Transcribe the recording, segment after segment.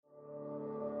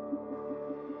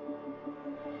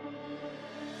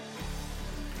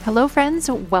Hello, friends.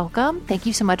 Welcome. Thank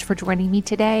you so much for joining me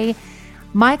today.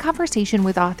 My conversation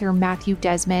with author Matthew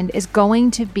Desmond is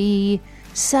going to be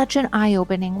such an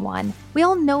eye-opening one. We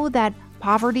all know that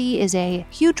poverty is a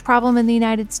huge problem in the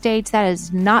United States. That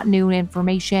is not new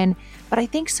information, but I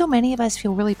think so many of us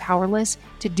feel really powerless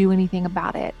to do anything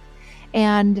about it.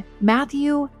 And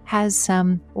Matthew has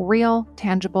some real,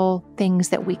 tangible things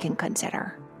that we can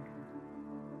consider.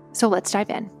 So let's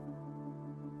dive in.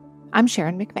 I'm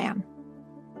Sharon McMahon.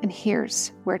 And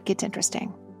here's where it gets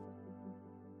interesting.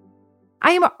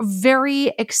 I am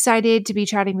very excited to be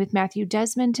chatting with Matthew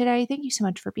Desmond today. Thank you so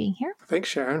much for being here. Thanks,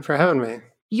 Sharon, for having me.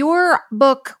 Your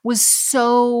book was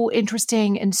so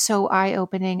interesting and so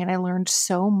eye-opening, and I learned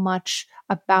so much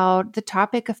about the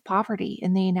topic of poverty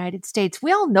in the United States.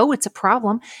 We all know it's a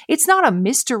problem. It's not a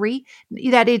mystery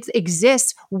that it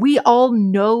exists. We all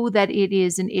know that it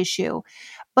is an issue.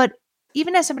 But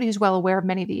even as somebody who's well aware of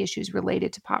many of the issues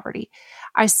related to poverty,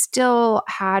 I still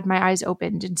had my eyes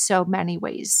opened in so many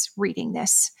ways reading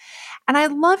this. And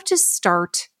I'd love to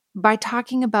start by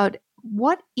talking about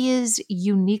what is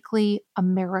uniquely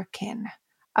American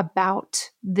about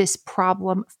this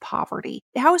problem of poverty.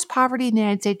 How is poverty in the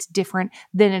United States different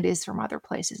than it is from other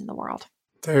places in the world?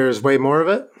 There's way more of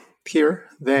it here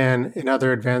than in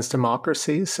other advanced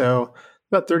democracies. So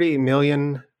about 30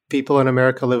 million people in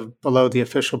America live below the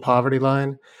official poverty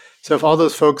line. So if all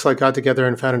those folks got together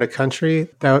and founded a country,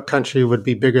 that country would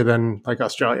be bigger than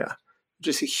Australia.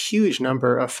 Just a huge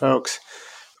number of folks.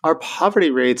 Our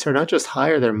poverty rates are not just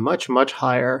higher, they're much, much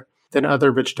higher than other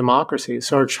rich democracies.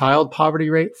 So our child poverty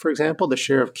rate, for example, the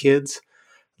share of kids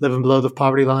living below the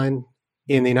poverty line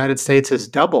in the United States is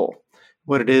double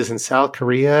what it is in South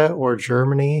Korea or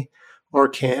Germany or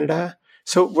Canada.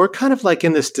 So we're kind of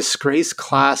in this disgraced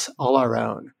class all our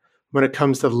own when it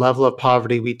comes to the level of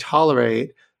poverty we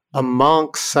tolerate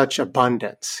amongst such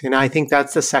abundance. And I think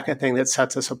that's the second thing that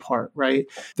sets us apart, right?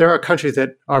 There are countries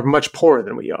that are much poorer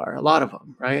than we are, a lot of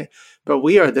them, right? But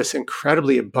we are this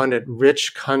incredibly abundant,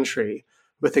 rich country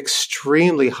with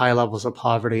extremely high levels of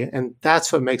poverty. And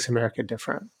that's what makes America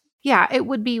different. Yeah, it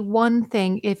would be one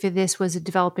thing if this was a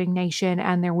developing nation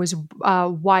and there was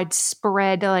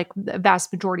widespread, the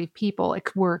vast majority of people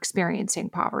were experiencing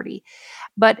poverty.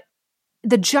 But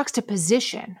the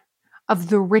juxtaposition of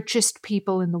the richest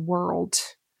people in the world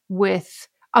with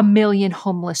 1 million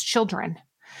homeless children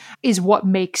is what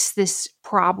makes this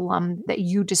problem that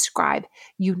you describe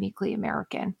uniquely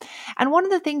American. And one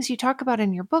of the things you talk about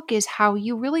in your book is how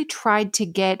you really tried to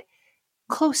get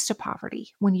close to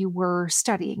poverty when you were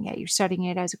studying it. You're studying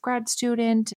it as a grad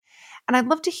student. And I'd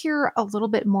love to hear a little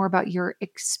bit more about your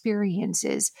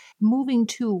experiences moving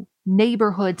to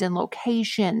neighborhoods and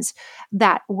locations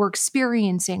that were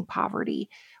experiencing poverty.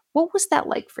 What was that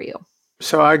like for you?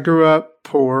 So I grew up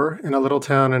poor in a little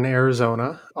town in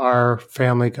Arizona. Our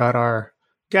family got our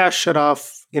gas shut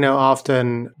off.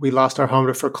 Often we lost our home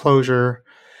to foreclosure.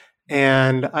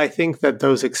 And I think that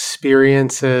those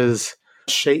experiences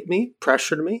shaped me,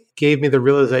 pressured me, gave me the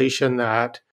realization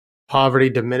that poverty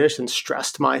diminished and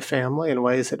stressed my family in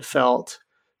ways that felt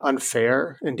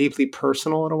unfair and deeply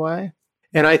personal in a way.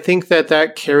 And I think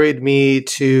that carried me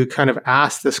to kind of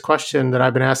ask this question that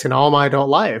I've been asking all my adult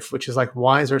life, which is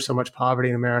why is there so much poverty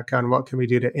in America and what can we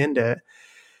do to end it?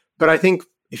 But I think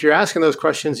if you're asking those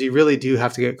questions, you really do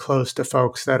have to get close to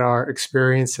folks that are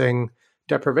experiencing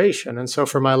deprivation. And so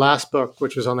for my last book,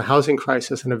 which was on the housing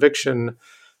crisis and eviction,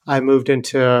 I moved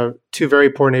into two very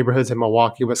poor neighborhoods in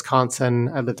Milwaukee, Wisconsin.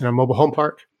 I lived in a mobile home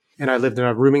park, and I lived in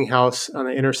a rooming house on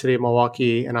the inner city of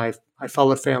Milwaukee, and I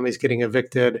followed families getting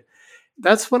evicted.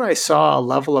 That's when I saw a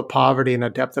level of poverty and a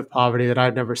depth of poverty that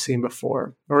I'd never seen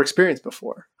before or experienced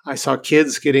before. I saw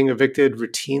kids getting evicted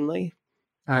routinely.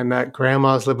 I met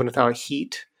grandmas living without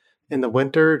heat in the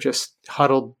winter, just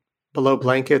huddled below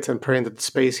blankets and praying that the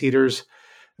space heaters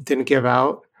didn't give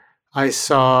out. I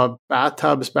saw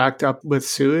bathtubs backed up with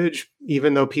sewage,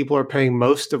 even though people are paying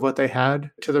most of what they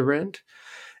had to the rent.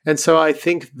 And so I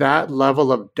think that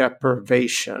level of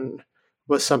deprivation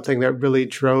was something that really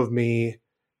drove me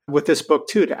with this book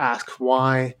too, to ask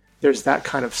why there's that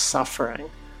kind of suffering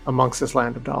amongst this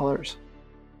land of dollars.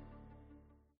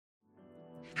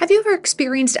 Have you ever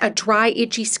experienced a dry,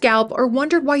 itchy scalp or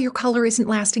wondered why your color isn't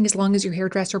lasting as long as your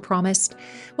hairdresser promised?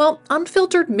 Well,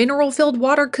 unfiltered, mineral-filled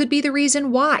water could be the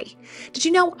reason why. Did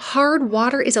you know hard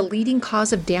water is a leading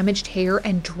cause of damaged hair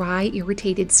and dry,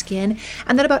 irritated skin,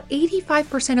 and that about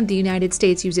 85% of the United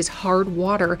States uses hard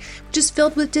water, which is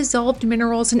filled with dissolved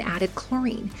minerals and added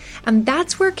chlorine? And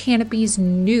that's where Canopy's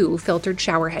new filtered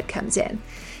shower head comes in.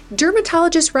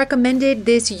 Dermatologists recommended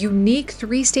this unique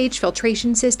 3-stage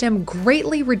filtration system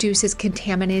greatly reduces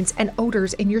contaminants and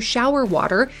odors in your shower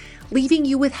water, leaving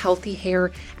you with healthy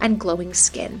hair and glowing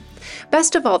skin.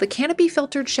 Best of all, the Canopy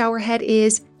filtered shower head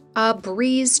is a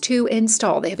breeze to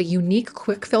install. They have a unique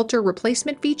quick filter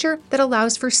replacement feature that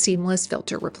allows for seamless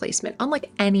filter replacement, unlike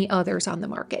any others on the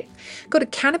market. Go to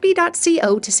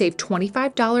canopy.co to save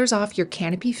 $25 off your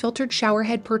Canopy filtered shower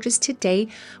head purchase today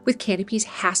with Canopy's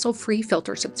hassle-free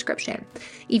filter subscription.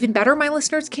 Even better, my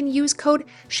listeners can use code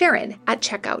Sharon at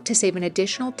checkout to save an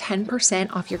additional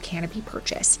 10% off your Canopy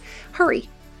purchase. Hurry,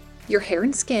 your hair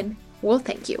and skin will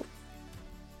thank you.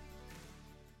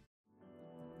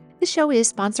 The show is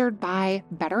sponsored by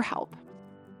BetterHelp.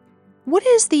 What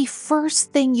is the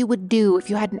first thing you would do if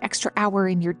you had an extra hour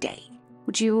in your day?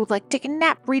 Would you take a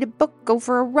nap, read a book, go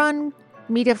for a run,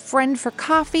 meet a friend for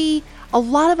coffee? A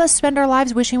lot of us spend our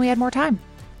lives wishing we had more time.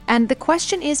 And the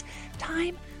question is,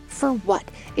 time for what?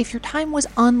 If your time was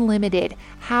unlimited,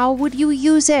 how would you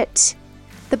use it?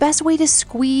 The best way to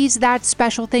squeeze that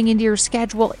special thing into your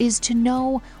schedule is to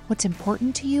know what's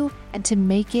important to you and to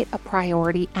make it a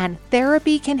priority. And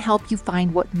therapy can help you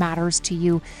find what matters to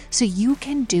you so you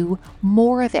can do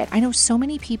more of it. I know so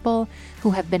many people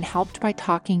who have been helped by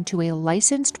talking to a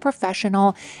licensed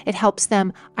professional. It helps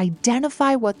them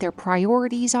identify what their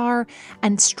priorities are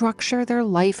and structure their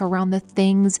life around the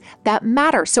things that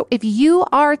matter. So if you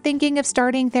are thinking of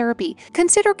starting therapy,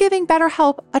 consider giving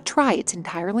BetterHelp a try. It's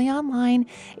entirely online.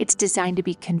 It's designed to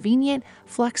be convenient,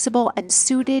 flexible, and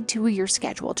suited to your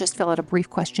schedule. Just fill out a brief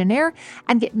questionnaire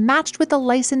and get matched with a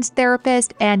licensed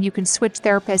therapist, and you can switch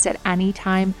therapists at any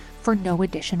time for no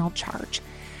additional charge.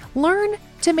 Learn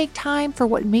to make time for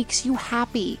what makes you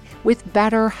happy with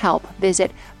BetterHelp.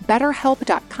 Visit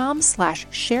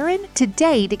betterhelp.com/Sharon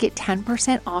today to get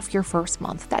 10% off your first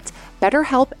month. That's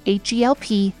BetterHelp,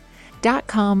 HELP.com/Sharon.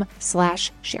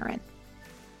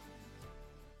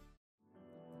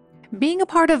 Being a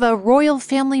part of a royal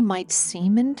family might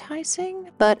seem enticing,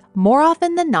 but more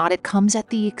often than not, it comes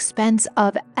at the expense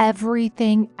of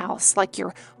everything else, like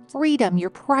your freedom, your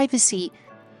privacy,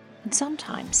 and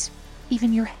sometimes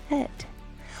even your head.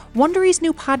 Wondery's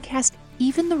new podcast,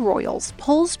 Even the Royals,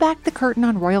 pulls back the curtain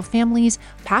on royal families,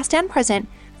 past and present,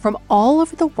 from all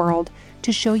over the world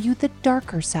to show you the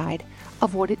darker side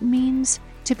of what it means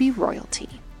to be royalty.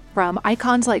 From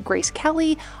icons like Grace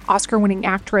Kelly, Oscar-winning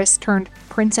actress turned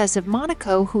Princess of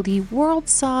Monaco, who the world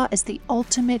saw as the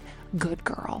ultimate good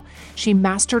girl. She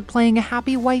mastered playing a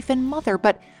happy wife and mother,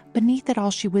 but beneath it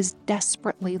all, she was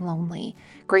desperately lonely.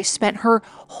 Grace spent her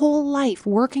whole life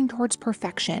working towards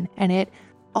perfection, and it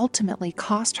ultimately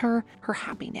cost her her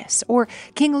happiness. Or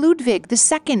King Ludwig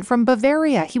II from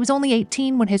Bavaria. He was only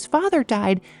 18 when his father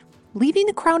died, leaving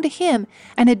the crown to him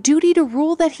and a duty to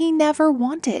rule that he never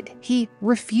wanted. He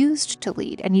refused to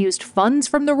lead and used funds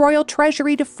from the royal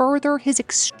treasury to further his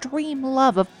extreme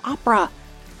love of opera.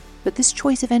 But this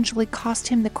choice eventually cost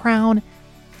him the crown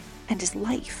and his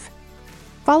life.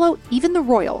 Follow Even the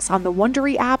Royals on the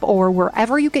Wondery app or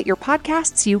wherever you get your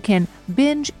podcasts. You can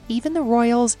binge Even the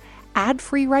Royals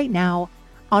ad-free right now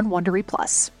on Wondery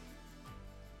Plus.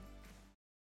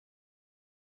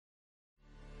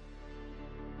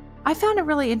 I found it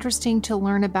really interesting to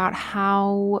learn about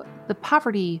how the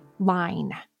poverty line,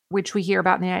 which we hear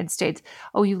about in the United States,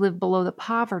 oh, you live below the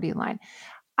poverty line.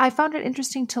 I found it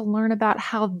interesting to learn about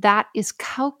how that is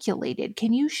calculated.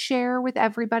 Can you share with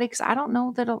everybody? Because I don't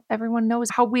know that everyone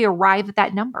knows how we arrive at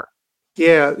that number.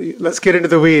 Yeah, let's get into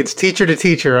the weeds. Teacher to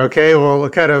teacher, okay? We'll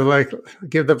kind of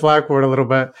give the blackboard a little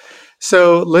bit.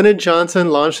 So Lyndon Johnson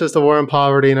launches the War on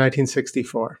Poverty in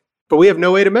 1964, but we have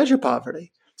no way to measure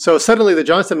poverty. So suddenly the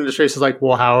Johnson administration is like,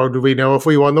 well, how do we know if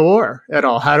we won the war at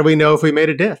all? How do we know if we made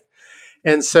a diff?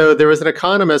 And so there was an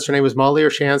economist, her name was Molly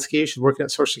Orshansky. She's working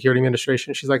at Social Security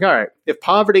Administration. She's like, all right, if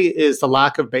poverty is the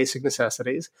lack of basic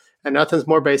necessities and nothing's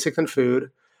more basic than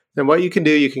food, then what you can do,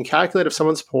 you can calculate if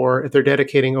someone's poor, if they're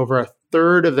dedicating over a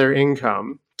third of their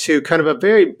income to kind of a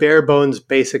very bare bones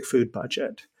basic food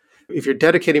budget. If you're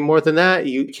dedicating more than that,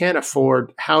 you can't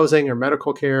afford housing or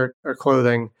medical care or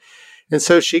clothing. And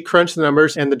so she crunched the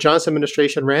numbers and the Johnson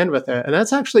administration ran with it. And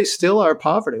that's actually still our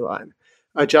poverty line,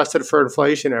 adjusted for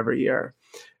inflation every year.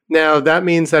 Now, that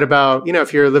means that about,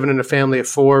 if you're living in a family of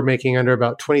four making under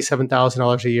about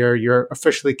 $27,000 a year, you're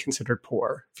officially considered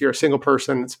poor. If you're a single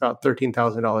person, it's about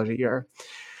 $13,000 a year.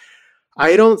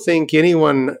 I don't think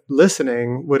anyone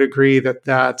listening would agree that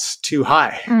that's too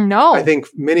high. No. I think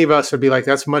many of us would be like,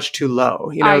 that's much too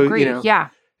low. I agree. Yeah.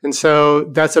 And so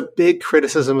that's a big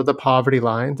criticism of the poverty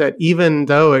line, that even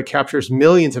though it captures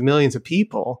millions and millions of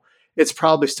people, it's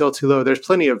probably still too low. There's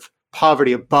plenty of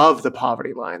poverty above the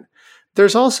poverty line.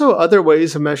 There's also other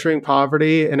ways of measuring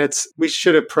poverty, and we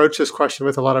should approach this question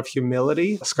with a lot of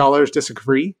humility. Scholars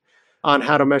disagree on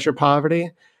how to measure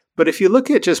poverty. But if you look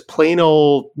at just plain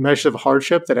old measures of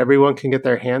hardship that everyone can get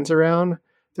their hands around,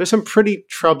 there's some pretty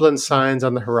troubling signs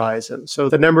on the horizon. So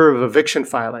the number of eviction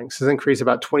filings has increased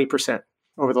about 20%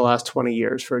 over the last 20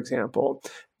 years, for example.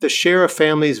 The share of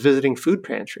families visiting food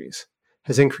pantries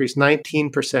has increased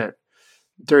 19%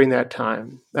 during that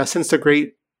time. Now, since the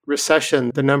Great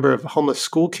Recession, the number of homeless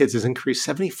school kids has increased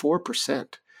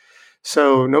 74%.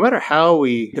 So no matter how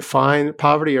we define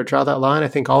poverty or draw that line, I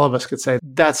think all of us could say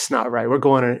that's not right. We're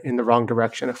going in the wrong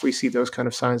direction if we see those kind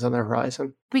of signs on the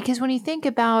horizon. Because when you think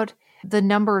about the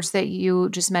numbers that you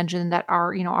just mentioned that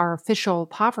are, our official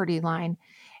poverty line,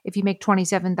 if you make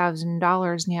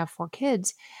 $27,000 and you have 4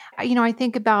 kids, I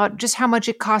think about just how much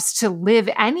it costs to live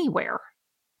anywhere,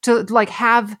 to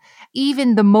have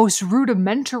even the most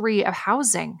rudimentary of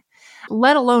housing,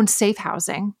 let alone safe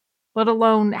housing, let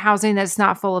alone housing that's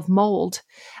not full of mold.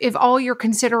 If all you're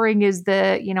considering is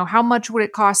how much would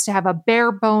it cost to have a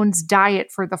bare bones diet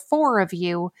for the 4 of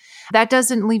you, that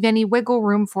doesn't leave any wiggle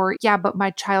room for, but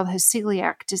my child has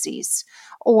celiac disease,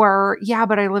 or,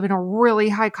 but I live in a really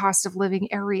high cost of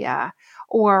living area,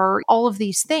 or all of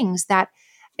these things that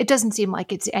it doesn't seem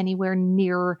like it's anywhere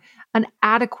near an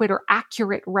adequate or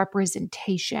accurate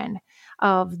representation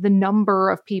of the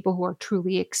number of people who are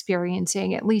truly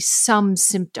experiencing at least some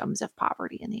symptoms of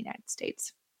poverty in the United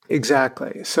States.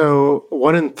 Exactly. So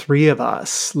 1 in 3 of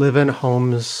us live in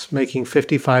homes making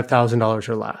 $55,000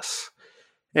 or less.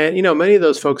 And, many of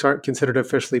those folks aren't considered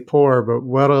officially poor, but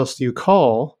what else do you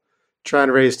call trying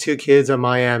to raise 2 kids in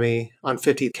Miami on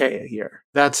 $50K a year?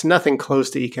 That's nothing close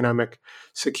to economic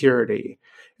security.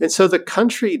 And so the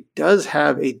country does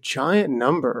have a giant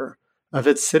number of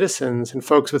its citizens and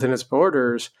folks within its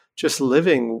borders just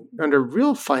living under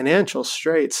real financial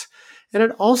straits. And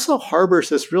it also harbors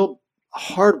this real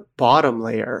hard bottom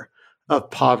layer of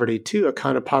poverty too, a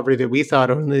kind of poverty that we thought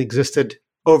only existed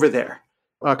over there.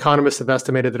 Economists have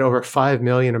estimated that over 5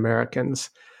 million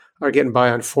Americans are getting by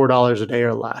on $4 a day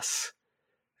or less.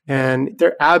 And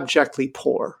they're abjectly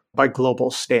poor by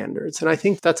global standards. And I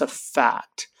think that's a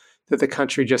fact that the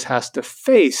country just has to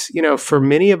face. For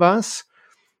many of us,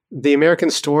 the American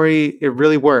story, it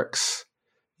really works.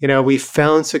 We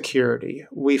found security,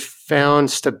 we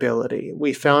found stability,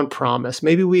 we found promise.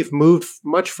 Maybe we've moved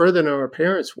much further than our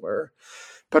parents were.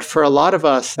 But for a lot of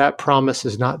us, that promise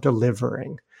is not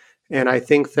delivering. And I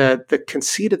think that the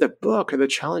conceit of the book, or the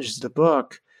challenges of the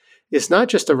book, is not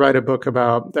just to write a book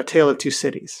about a tale of 2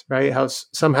 cities, right? How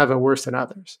some have it worse than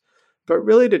others, but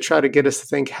really to try to get us to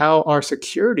think how our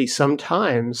security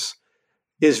sometimes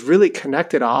is really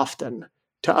connected often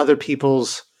to other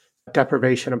people's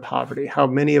deprivation and poverty, how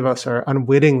many of us are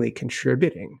unwittingly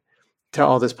contributing to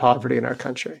all this poverty in our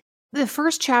country. The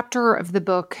first chapter of the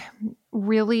book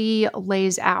really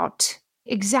lays out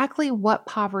exactly what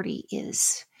poverty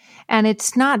is. And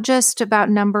it's not just about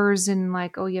numbers and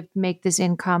you have to make this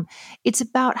income. It's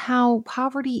about how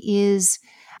poverty is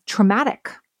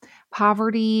traumatic.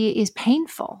 Poverty is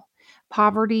painful.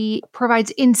 Poverty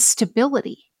provides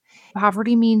instability.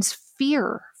 Poverty means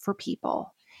fear for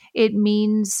people. It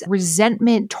means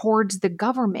resentment towards the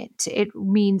government. It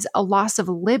means a loss of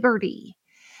liberty.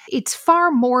 It's far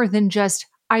more than just,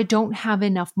 I don't have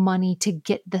enough money to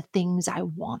get the things I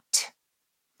want.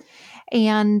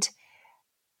 And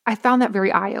I found that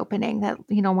very eye-opening that,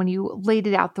 when you laid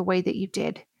it out the way that you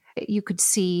did, you could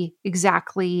see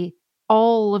exactly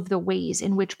all of the ways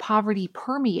in which poverty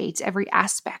permeates every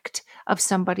aspect of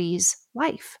somebody's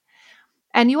life.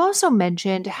 And you also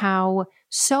mentioned how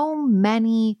so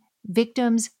many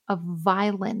victims of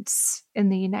violence in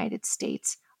the United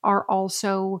States are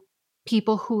also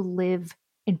people who live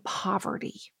in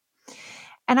poverty.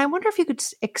 And I wonder if you could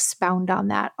expound on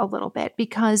that a little bit,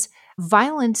 because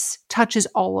violence touches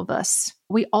all of us.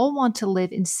 We all want to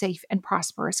live in safe and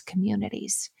prosperous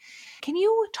communities. Can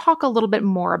you talk a little bit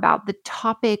more about the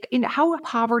topic and how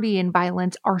poverty and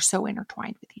violence are so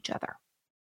intertwined with each other?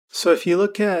 So if you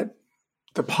look at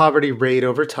the poverty rate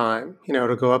over time,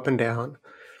 it'll go up and down,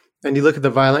 and you look at the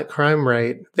violent crime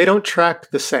rate, they don't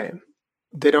track the same.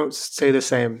 They don't stay the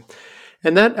same.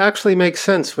 And that actually makes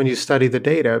sense when you study the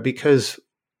data, because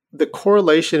the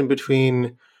correlation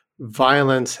between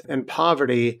violence and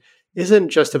poverty isn't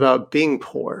just about being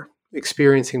poor,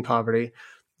 experiencing poverty.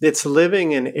 It's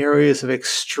living in areas of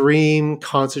extreme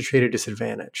concentrated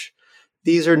disadvantage.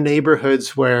 These are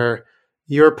neighborhoods where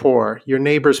you're poor, your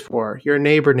neighbor's poor, your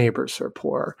neighbors are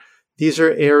poor. These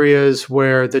are areas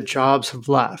where the jobs have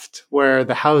left, where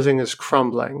the housing is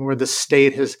crumbling, where the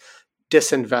state has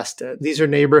disinvested. These are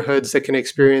neighborhoods that can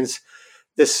experience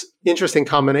this interesting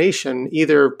combination,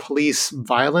 either police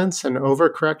violence and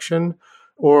overcorrection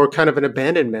or kind of an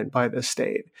abandonment by the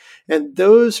state. And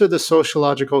those are the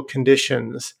sociological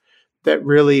conditions that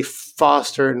really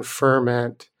foster and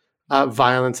ferment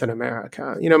violence in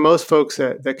America. Most folks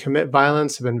that commit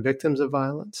violence have been victims of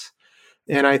violence.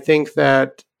 And I think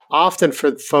that often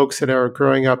for folks that are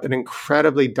growing up in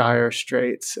incredibly dire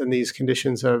straits and these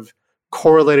conditions of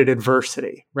correlated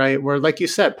adversity, right? Where, like you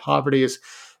said, poverty is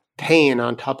pain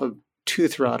on top of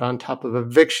tooth rot, on top of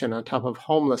eviction, on top of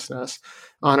homelessness,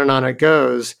 on and on it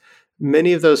goes.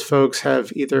 Many of those folks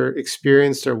have either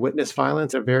experienced or witnessed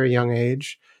violence at a very young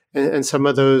age. And some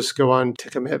of those go on to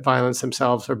commit violence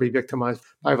themselves or be victimized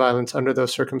by violence under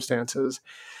those circumstances.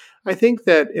 I think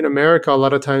that in America, a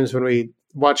lot of times when we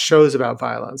watch shows about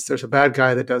violence, there's a bad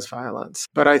guy that does violence.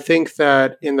 But I think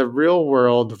that in the real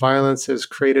world, violence is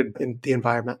created in the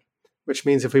environment, which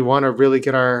means if we want to really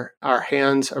get our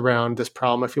hands around this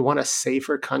problem, if we want a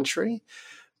safer country,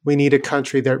 we need a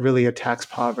country that really attacks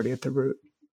poverty at the root.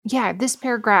 Yeah, this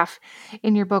paragraph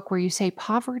in your book where you say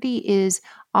poverty is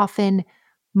often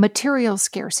material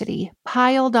scarcity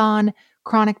piled on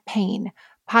chronic pain,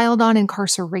 piled on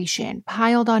incarceration,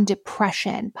 piled on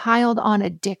depression, piled on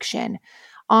addiction,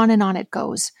 on and on it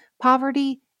goes.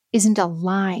 Poverty isn't a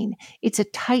line, it's a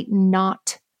tight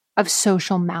knot of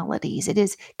social maladies. It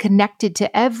is connected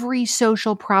to every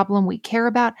social problem we care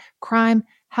about: crime,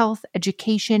 health,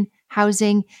 education,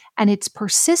 housing, and its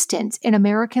persistence in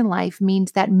American life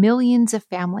means that millions of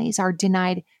families are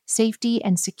denied safety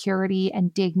and security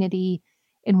and dignity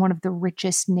in one of the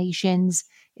richest nations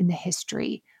in the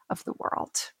history of the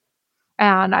world.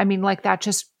 And I mean, like, that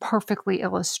just perfectly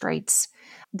illustrates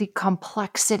the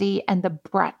complexity and the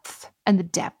breadth and the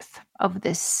depth of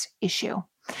this issue.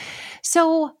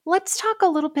 So let's talk a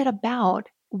little bit about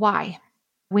why.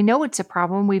 We know it's a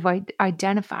problem. We've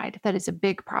identified that it's a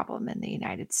big problem in the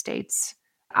United States.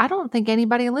 I don't think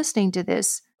anybody listening to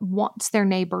this wants their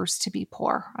neighbors to be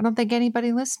poor. I don't think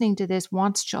anybody listening to this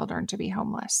wants children to be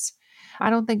homeless. I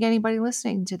don't think anybody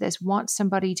listening to this wants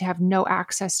somebody to have no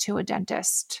access to a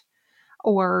dentist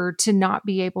or to not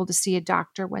be able to see a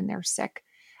doctor when they're sick.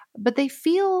 But they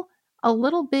feel a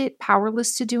little bit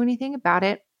powerless to do anything about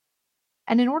it.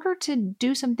 And in order to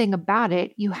do something about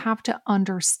it, you have to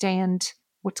understand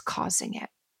what's causing it.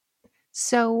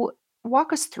 So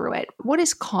walk us through it. What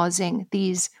is causing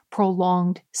these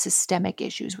prolonged systemic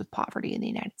issues with poverty in the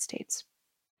United States?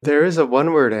 There is a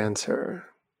one-word answer,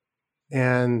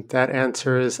 and that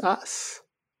answer is us.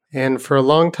 And for a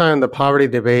long time, the poverty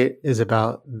debate is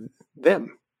about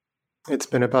them. It's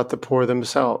been about the poor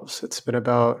themselves. It's been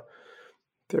about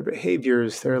their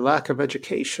behaviors, their lack of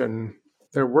education,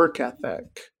 their work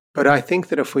ethic. But I think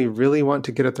that if we really want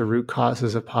to get at the root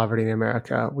causes of poverty in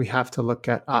America, we have to look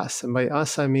at us. And by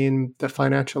us, I mean the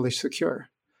financially secure.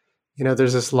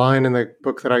 There's this line in the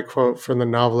book that I quote from the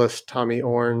novelist Tommy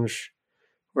Orange,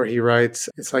 where he writes,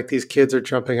 "It's like these kids are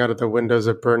jumping out of the windows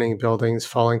of burning buildings,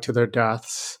 falling to their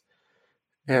deaths.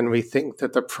 And we think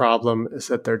that the problem is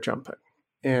that they're jumping."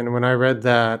 And when I read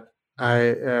that,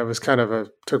 I was kind of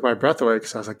took my breath away,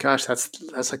 because I was like, gosh, that's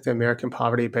like the American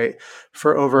poverty debate.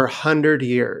 For over 100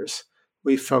 years,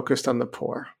 we focused on the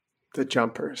poor, the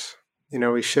jumpers.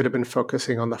 We should have been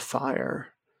focusing on the fire,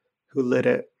 who lit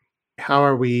it. How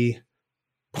are we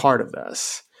part of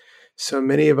this? So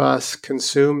many of us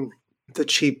consume the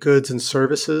cheap goods and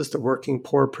services the working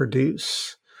poor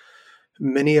produce.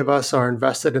 Many of us are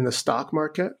invested in the stock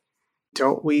market.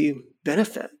 Don't we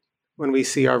benefit when we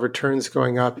see our returns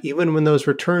going up, even when those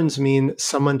returns mean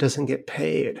someone doesn't get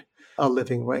paid a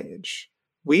living wage?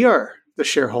 We are the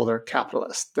shareholder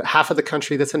capitalist, the half of the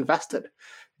country that's invested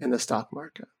in the stock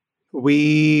market.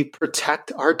 We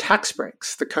protect our tax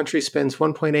breaks. The country spends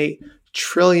 $1.8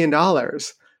 trillion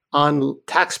on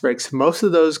tax breaks. Most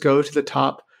of those go to the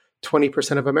top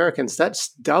 20% of Americans. That's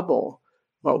double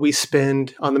what we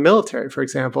spend on the military, for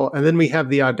example. And then we have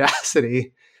the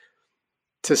audacity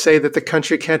to say that the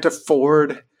country can't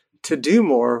afford to do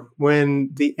more,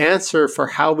 when the answer for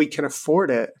how we can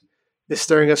afford it is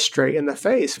staring us straight in the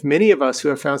face. Many of us who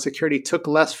have found security took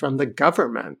less from the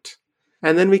government.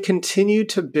 And then we continue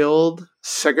to build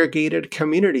segregated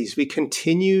communities. We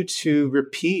continue to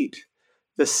repeat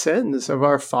the sins of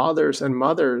our fathers and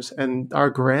mothers and our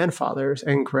grandfathers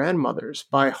and grandmothers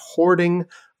by hoarding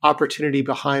opportunity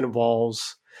behind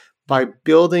walls, by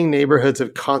building neighborhoods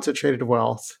of concentrated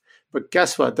wealth. But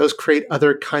guess what? Those create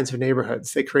other kinds of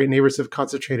neighborhoods. They create neighborhoods of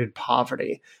concentrated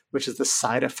poverty, which is the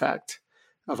side effect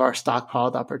of our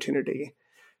stockpiled opportunity.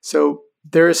 So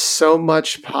there is so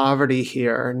much poverty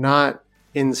here, not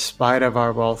in spite of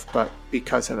our wealth, but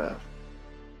because of it.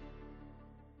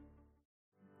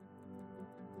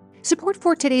 Support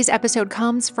for today's episode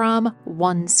comes from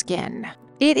OneSkin.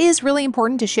 It is really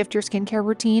important to shift your skincare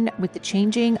routine with the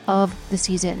changing of the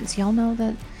seasons. Y'all know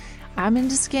that I'm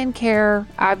into skincare.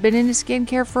 I've been into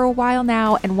skincare for a while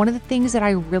now, and one of the things that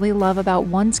I really love about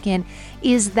OneSkin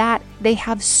is that they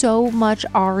have so much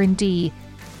R&D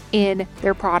in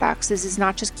their products. This is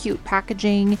not just cute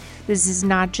packaging. This is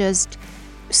not just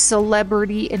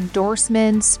celebrity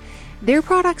endorsements. Their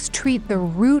products treat the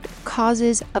root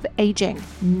causes of aging,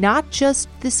 not just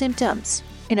the symptoms.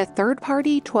 In a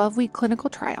third-party 12-week clinical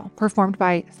trial performed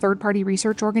by third-party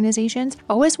research organizations,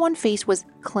 OS1 Face was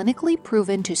clinically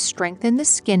proven to strengthen the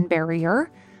skin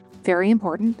barrier. Very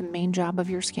important, the main job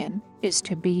of your skin is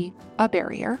to be a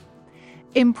barrier.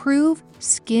 Improve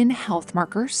skin health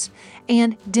markers,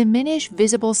 and diminish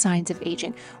visible signs of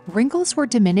aging. Wrinkles were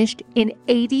diminished in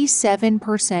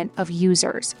 87% of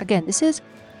users. Again, this is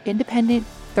independent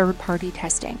third-party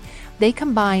testing. They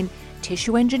combine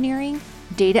tissue engineering,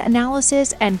 data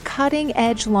analysis, and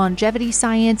cutting-edge longevity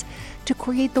science to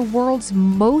create the world's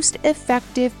most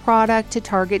effective product to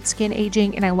target skin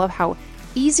aging. And I love how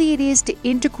easy it is to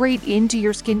integrate into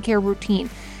your skincare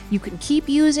routine. You can keep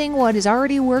using what is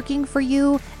already working for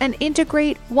you and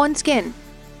integrate OneSkin.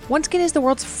 OneSkin is the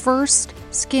world's first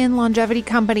skin longevity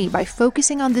company. By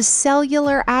focusing on the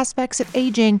cellular aspects of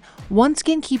aging,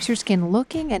 OneSkin keeps your skin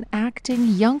looking and acting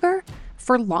younger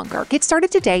for longer. Get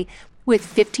started today with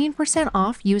 15%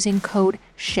 off using code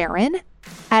Sharon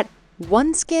at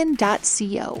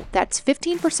oneskin.co. That's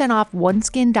 15% off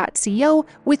oneskin.co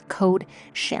with code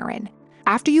Sharon.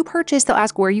 After you purchase, they'll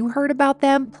ask where you heard about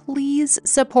them. Please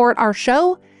support our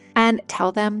show and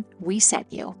tell them we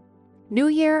sent you. New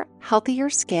year, healthier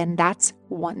skin. That's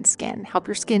OneSkin. Help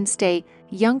your skin stay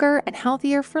younger and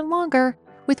healthier for longer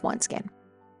with OneSkin.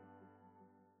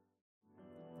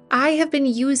 I have been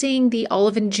using the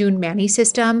Olive & June Mani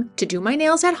system to do my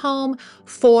nails at home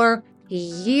for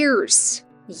years.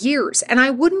 And I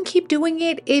wouldn't keep doing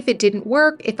it if it didn't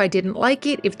work, if I didn't like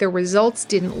it, if the results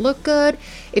didn't look good,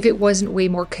 if it wasn't way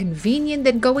more convenient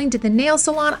than going to the nail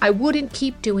salon. I wouldn't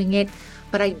keep doing it,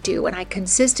 but I do, and I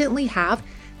consistently have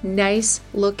nice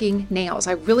looking nails.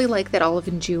 I really like that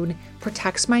Olive & June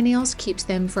protects my nails, keeps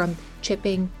them from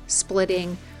chipping,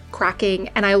 splitting, cracking,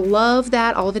 and I love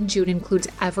that Olive & June includes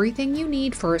everything you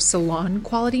need for a salon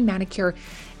quality manicure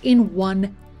in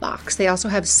one box. They also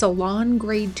have salon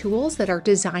grade tools that are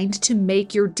designed to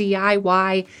make your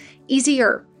DIY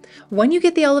easier. When you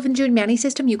get the Olive & June Mani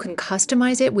system, you can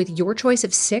customize it with your choice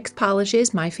of 6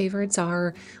 polishes. My favorites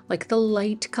are like the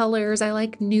light colors. I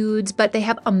like nudes, but they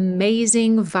have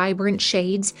amazing vibrant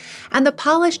shades, and the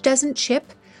polish doesn't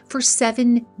chip for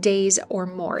 7 days or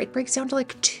more. It breaks down to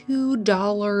like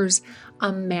 $2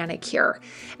 a manicure.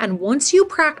 And once you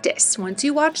practice, once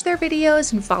you watch their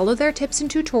videos and follow their tips and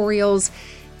tutorials,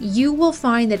 you will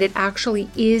find that it actually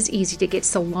is easy to get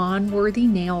salon-worthy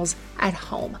nails at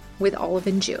home with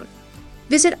Olive & June.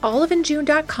 Visit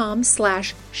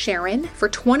oliveandjune.com/Sharon for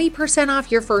 20%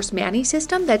 off your first Mani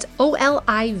system. That's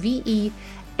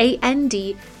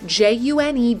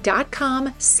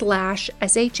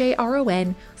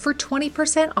oliveandjune.com/SHARON for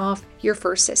 20% off your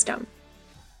first system.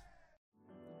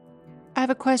 I have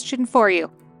a question for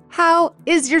you. How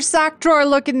is your sock drawer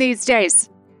looking these days?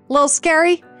 A little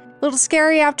scary? A little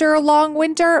scary after a long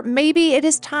winter? Maybe it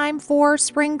is time for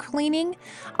spring cleaning,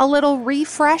 a little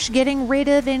refresh, getting rid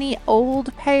of any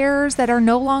old pairs that are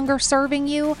no longer serving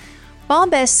you.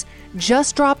 Bombas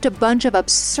just dropped a bunch of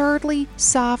absurdly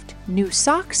soft new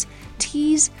socks,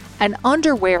 tees, and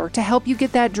underwear to help you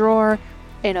get that drawer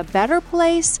in a better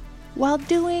place while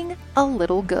doing a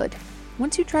little good.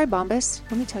 Once you try Bombas,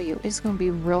 let me tell you, it's going to be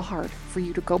real hard for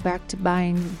you to go back to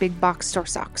buying big box store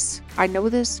socks. I know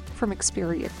this from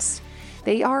experience.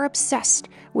 They are obsessed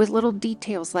with little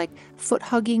details like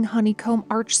foot-hugging honeycomb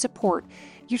arch support.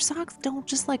 Your socks don't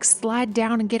just like slide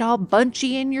down and get all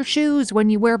bunchy in your shoes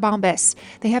when you wear Bombas.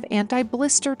 They have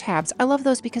anti-blister tabs. I love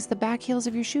those because the back heels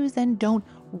of your shoes then don't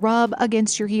rub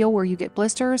against your heel where you get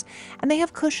blisters. And they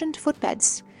have cushioned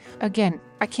footbeds. Again,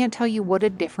 I can't tell you what a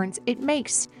difference it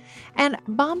makes. And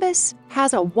Bombas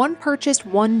has a one purchased,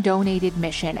 one donated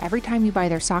mission. Every time you buy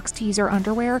their socks, tees, or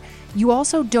underwear, you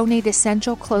also donate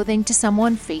essential clothing to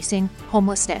someone facing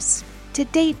homelessness. To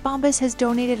date, Bombas has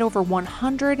donated over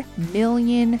 100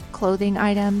 million clothing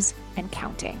items and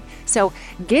counting. So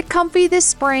get comfy this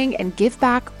spring and give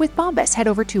back with Bombas. Head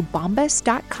over to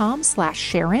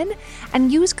bombas.com/Sharon and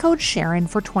use code Sharon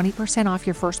for 20% off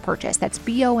your first purchase. That's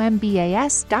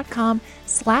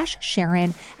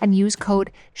bombas.com/Sharon and use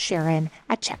code Sharon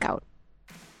at checkout.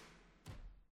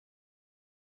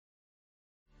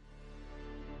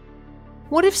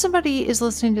 What if somebody is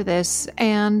listening to this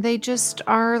and they just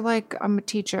are like, I'm a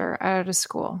teacher at a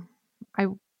school. I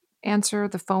answer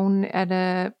the phone at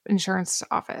a insurance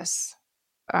office.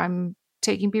 I'm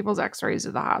taking people's x-rays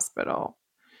at the hospital.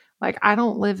 Like, I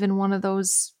don't live in one of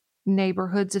those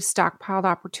neighborhoods of stockpiled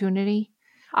opportunity.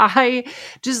 I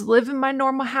just live in my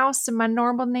normal house in my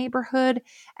normal neighborhood,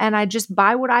 and I just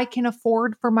buy what I can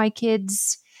afford for my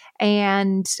kids.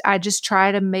 And I just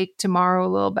try to make tomorrow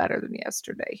a little better than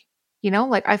yesterday.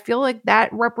 Like, I feel like that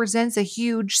represents a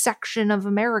huge section of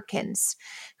Americans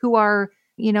who are,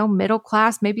 middle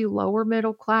class, maybe lower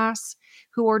middle class,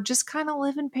 who are just kind of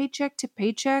living paycheck to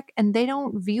paycheck, and they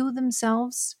don't view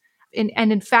themselves. And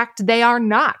in fact, they are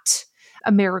not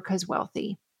America's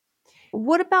wealthy.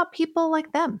 What about people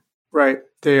like them? Right.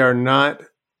 They are not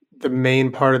the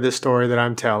main part of this story that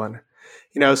I'm telling.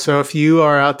 So if you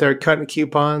are out there cutting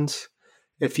coupons,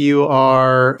 if you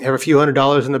have a few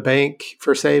 $100s in the bank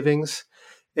for savings,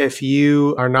 if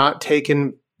you are not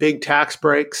taking big tax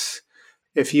breaks,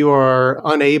 if you are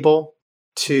unable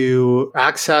to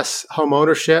access home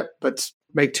ownership but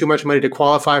make too much money to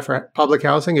qualify for public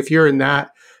housing, if you're in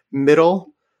that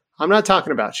middle, I'm not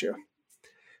talking about you.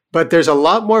 But there's a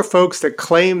lot more folks that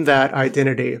claim that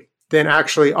identity than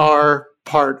actually are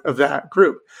part of that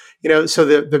group. So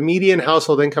the median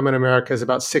household income in America is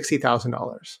about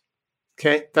 $60,000.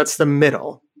 Okay, that's the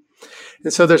middle.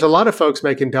 And so there's a lot of folks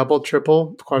making double,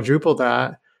 triple, quadruple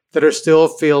that are still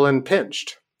feeling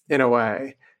pinched in a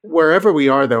way. Wherever we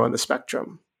are, though, on the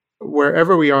spectrum,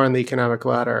 wherever we are on the economic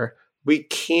ladder, we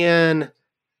can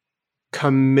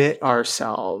commit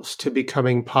ourselves to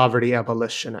becoming poverty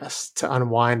abolitionists, to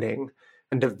unwinding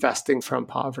and divesting from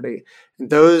poverty. And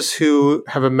those who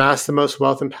have amassed the most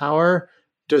wealth and power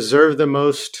deserve the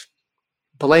most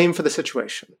blame for the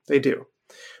situation. They do.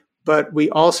 But we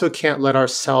also can't let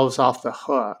ourselves off the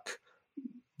hook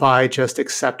by just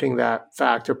accepting that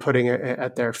fact or putting it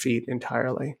at their feet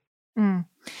entirely. Mm.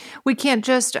 We can't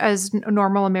just, as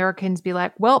normal Americans, be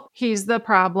like, well, he's the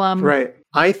problem. Right.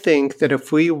 I think that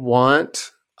if we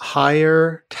want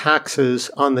higher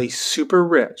taxes on the super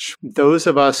rich, those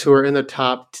of us who are in the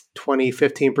top 20,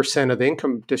 15% of the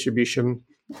income distribution,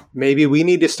 maybe we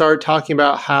need to start talking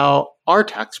about how our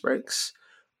tax breaks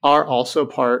are also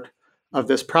part of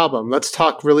this problem. Let's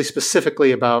talk really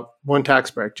specifically about one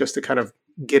tax break just to kind of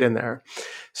get in there.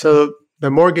 So the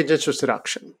mortgage interest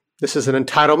deduction. This is an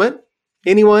entitlement.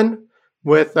 Anyone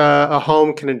with a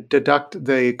home can deduct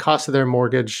the cost of their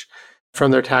mortgage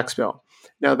from their tax bill.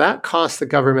 Now, that costs the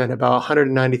government about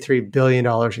 $193 billion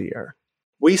a year.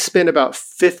 We spend about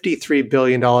 $53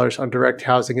 billion on direct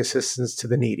housing assistance to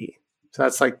the needy. So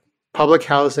that's like public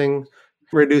housing,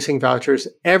 reducing vouchers,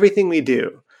 everything we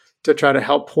do to try to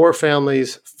help poor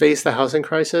families face the housing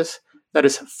crisis. That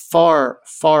is far,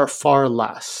 far, far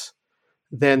less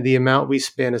than the amount we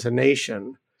spend as a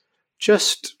nation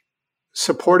just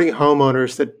supporting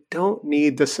homeowners that don't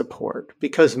need the support,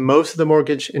 because most of the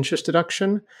mortgage interest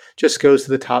deduction just goes to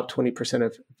the top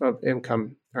 20% of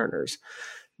income earners.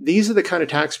 These are the kind of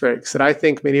tax breaks that I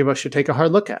think many of us should take a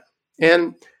hard look at.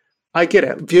 And I get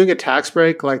it. Viewing a tax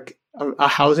break like a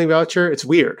housing voucher, it's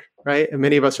weird, right? And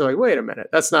many of us are like, wait a minute,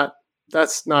 that's not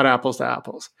apples to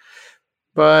apples.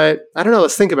 But I don't know,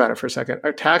 let's think about it for a second.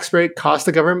 A tax break costs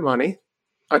the government money.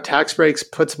 A tax break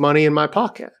puts money in my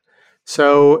pocket.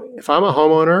 So if I'm a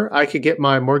homeowner, I could get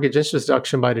my mortgage interest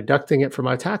deduction by deducting it from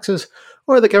my taxes,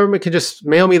 or the government could just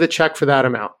mail me the check for that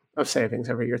amount of savings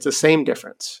every year. It's the same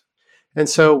difference. And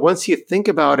so once you think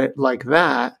about it like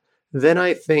that, then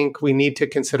I think we need to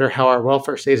consider how our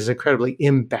welfare state is incredibly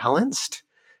imbalanced,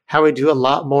 how we do a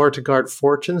lot more to guard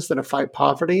fortunes than to fight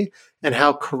poverty, and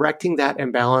how correcting that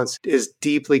imbalance is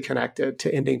deeply connected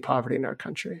to ending poverty in our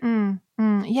country.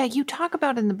 Yeah, you talk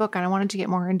about in the book, and I wanted to get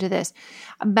more into this,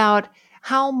 about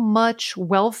how much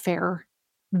welfare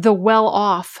the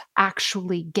well-off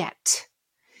actually get.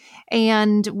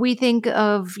 And we think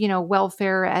of,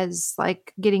 welfare as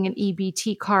like getting an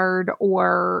EBT card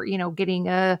or, getting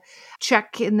a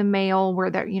check in the mail where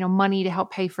that, money to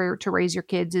help pay to raise your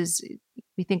kids is,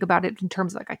 we think about it in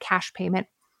terms of like a cash payment.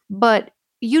 But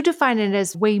you define it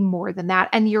as way more than that.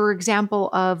 And your example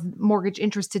of mortgage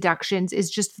interest deductions is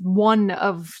just one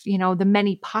of, the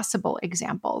many possible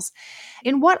examples.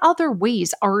 In what other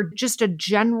ways are just a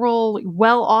general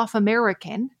well-off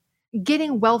American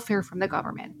getting welfare from the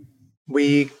government?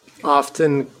 We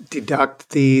often deduct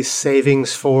the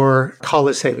savings for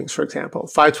college savings, for example,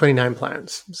 529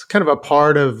 plans. It's kind of a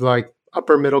part of like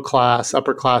upper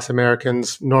class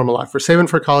Americans' normal life. We're saving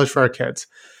for college for our kids.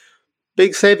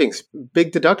 Big savings,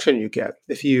 big deduction you get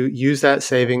if you use that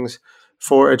savings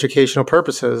for educational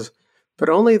purposes. but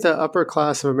only the upper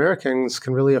class of Americans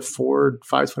can really afford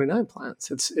 529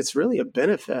 plans. It's really a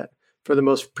benefit for the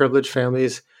most privileged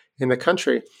families in the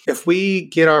country. If we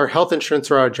get our health insurance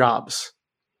or our jobs,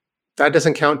 that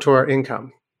doesn't count to our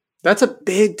income. That's a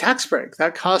big tax break.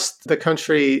 That costs the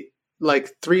country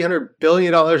like $300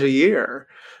 billion a year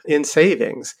in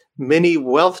savings. Many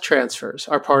wealth transfers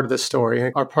are part of the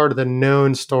story, are part of the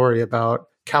known story about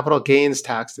capital gains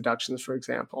tax deductions, for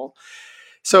example.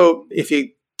 So if you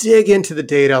dig into the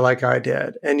data like I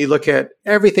did, and you look at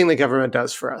everything the government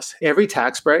does for us, every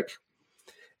tax break,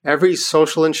 every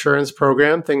social insurance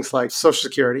program, things like Social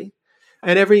Security,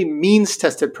 and every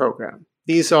means-tested program.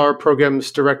 These are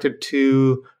programs directed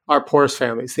to our poorest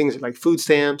families, things like food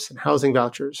stamps and housing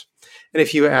vouchers. And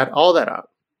if you add all that up,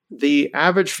 the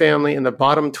average family in the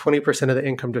bottom 20% of the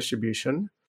income distribution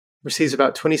receives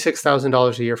about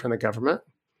 $26,000 a year from the government.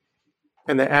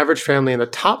 And the average family in the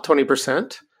top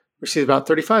 20% receives about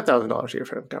 $35,000 a year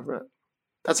from the government.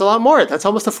 That's a lot more. That's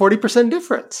almost a 40%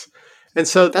 difference. And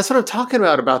so that's what I'm talking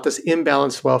about this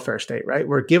imbalanced welfare state, right?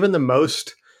 We're given the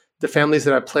most to families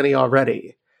that have plenty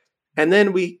already. And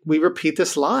then we repeat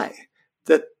this lie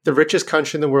that the richest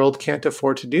country in the world can't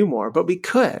afford to do more. But we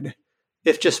could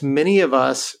if just many of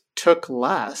us took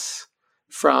less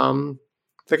from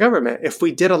the government, if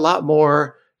we did a lot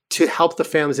more to help the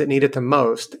families that need it the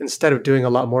most, instead of doing a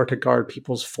lot more to guard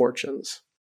people's fortunes.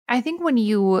 I think when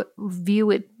you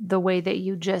view it the way that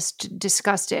you just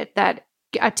discussed it, that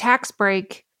a tax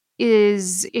break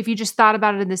is, if you just thought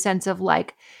about it in the sense of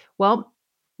like, well,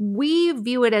 we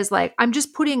view it as like, I'm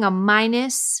just putting a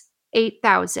minus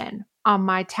 8,000 on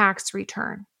my tax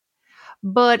return.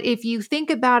 But if you think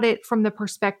about it from the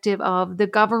perspective of the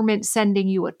government sending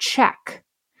you a check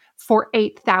for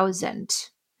 8,000,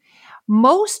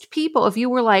 most people, if you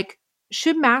were like,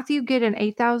 should Matthew get an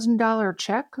 $8,000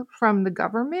 check from the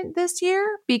government this year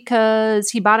because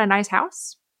he bought a nice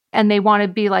house? And they want to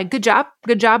be like, good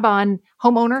job on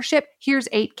home ownership. Here's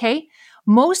 $8,000.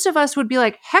 Most of us would be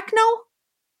like, heck no,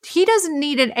 he doesn't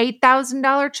need an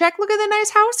 $8,000 check. Look at the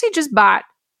nice house he just bought.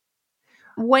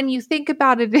 When you think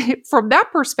about it from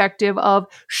that perspective of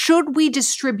should we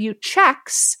distribute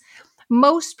checks,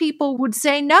 most people would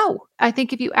say no. I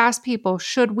think if you ask people,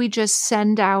 should we just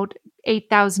send out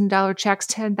 $8,000 checks,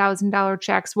 $10,000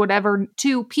 checks, whatever,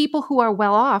 to people who are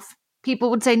well off, people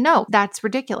would say, no, that's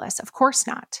ridiculous. Of course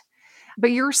not.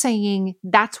 But you're saying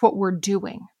that's what we're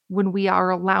doing when we are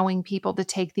allowing people to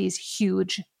take these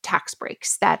huge tax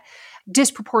breaks that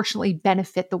disproportionately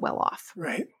benefit the well off.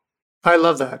 Right. I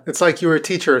love that. It's like you were a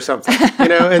teacher or something,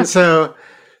 And so,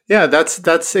 yeah,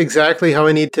 that's exactly how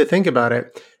we need to think about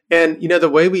it. And, the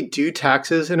way we do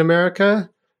taxes in America,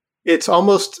 it's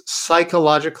almost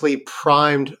psychologically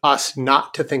primed us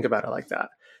not to think about it like that.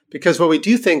 Because what we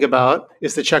do think about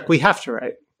is the check we have to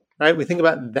write, right? We think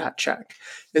about that check.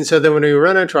 And so then when we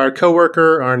run into our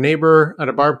coworker, our neighbor at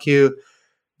a barbecue,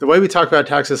 the way we talk about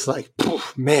taxes is like,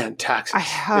 man, taxes.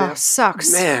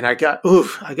 Sucks. Man, I got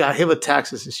hit with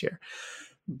taxes this year.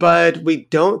 But we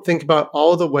don't think about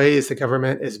all the ways the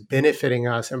government is benefiting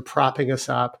us and propping us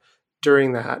up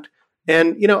during that.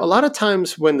 And, a lot of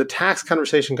times when the tax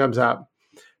conversation comes up,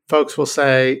 folks will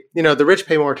say, the rich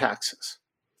pay more taxes.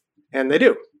 And they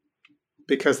do,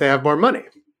 because they have more money.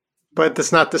 But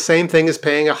that's not the same thing as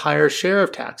paying a higher share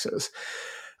of taxes.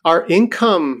 Our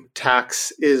income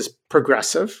tax is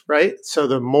progressive, right? So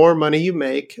the more money you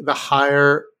make, the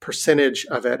higher percentage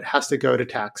of it has to go to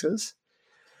taxes.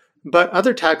 But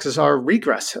other taxes are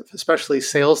regressive, especially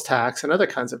sales tax and other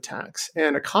kinds of tax.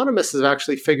 And economists have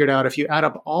actually figured out if you add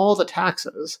up all the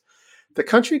taxes, the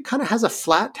country kind of has a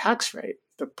flat tax rate.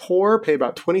 The poor pay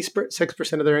about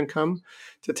 26% of their income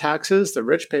to taxes. The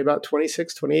rich pay about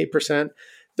 26, 28%.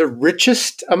 The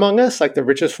richest among us, like the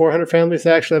richest 400 families,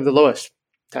 they actually have the lowest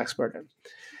tax burden.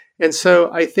 And so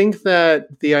I think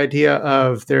that the idea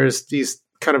of there's these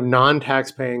kind of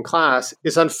non-tax paying class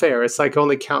is unfair. It's like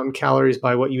only counting calories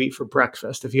by what you eat for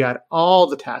breakfast. If you add all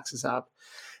the taxes up,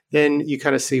 then you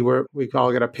kind of see where we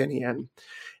all get a penny in.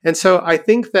 And so I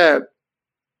think that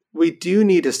we do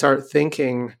need to start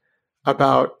thinking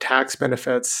about tax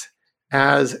benefits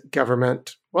as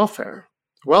government welfare,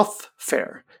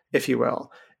 if you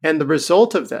will. And the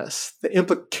result of this, the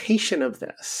implication of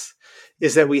this,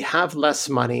 is that we have less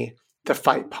money to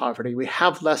fight poverty. We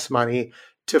have less money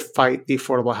to fight the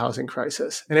affordable housing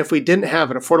crisis. And if we didn't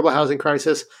have an affordable housing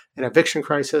crisis, an eviction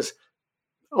crisis,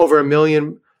 over 1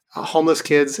 million homeless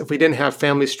kids, if we didn't have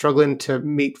families struggling to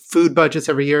meet food budgets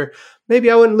every year, maybe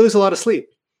I wouldn't lose a lot of sleep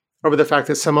over the fact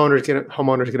that some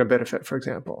homeowners get a benefit, for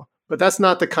example. But that's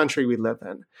not the country we live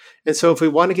in. And so if we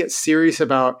want to get serious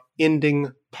about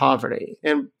ending poverty,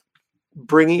 and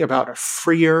bringing about a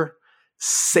freer,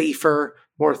 safer,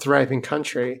 more thriving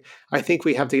country, I think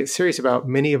we have to get serious about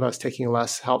many of us taking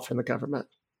less help from the government.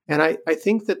 And I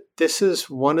think that this is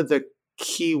one of the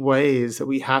key ways that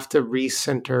we have to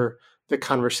recenter the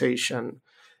conversation.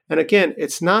 And again,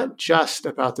 it's not just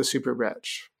about the super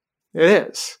rich. It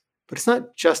is, but it's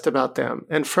not just about them.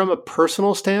 And from a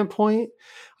personal standpoint,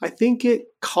 I think it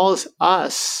calls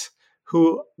us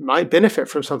who might benefit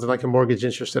from something like a mortgage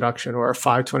interest deduction or a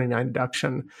 529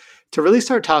 deduction to really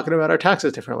start talking about our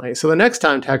taxes differently. So the next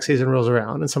time tax season rolls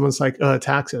around and someone's like,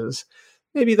 taxes,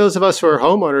 maybe those of us who are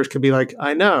homeowners could be like,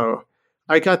 I know,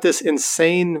 I got this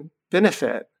insane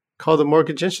benefit called a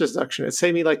mortgage interest deduction. It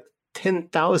saved me like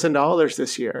 $10,000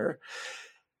 this year.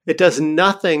 It does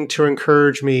nothing to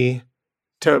encourage me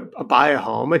to buy a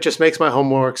home. It just makes my home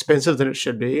more expensive than it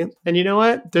should be. And you know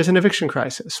what? There's an eviction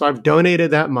crisis. So I've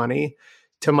donated that money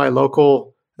to my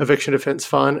local eviction defense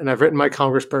fund. And I've written my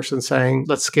congressperson saying,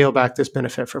 let's scale back this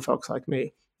benefit for folks like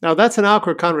me. Now, that's an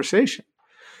awkward conversation,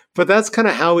 but that's kind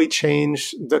of how we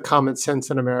change the common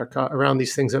sense in America around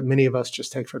these things that many of us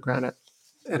just take for granted.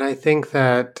 And I think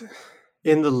that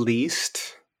in the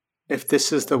least, if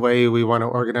this is the way we want to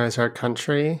organize our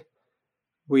country,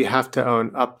 we have to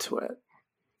own up to it.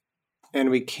 And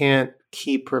we can't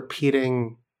keep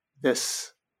repeating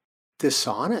this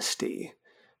dishonesty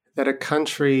that a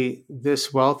country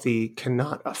this wealthy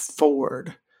cannot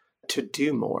afford to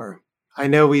do more. I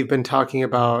know we've been talking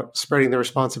about spreading the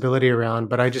responsibility around,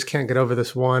 but I just can't get over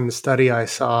this one study I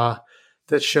saw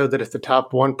that showed that if the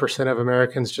top 1% of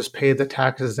Americans just paid the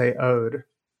taxes they owed,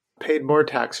 paid more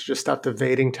taxes, just stopped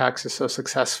evading taxes so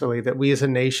successfully, that we as a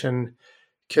nation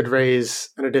could raise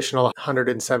an additional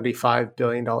 $175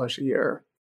 billion a year.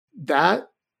 That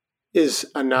is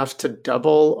enough to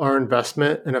double our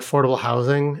investment in affordable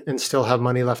housing and still have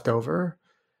money left over.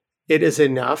 It is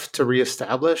enough to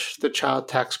reestablish the child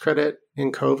tax credit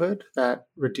in COVID that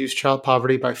reduced child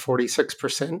poverty by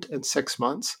 46% in 6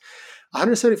 months.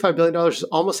 $175 billion is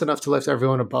almost enough to lift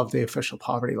everyone above the official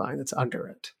poverty line that's under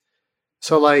it.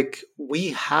 So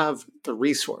we have the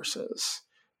resources.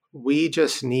 We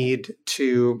just need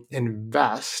to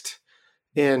invest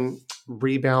in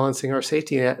rebalancing our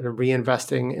safety net and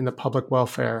reinvesting in the public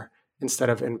welfare instead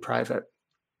of in private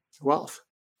wealth.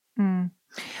 Mm.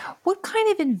 What kind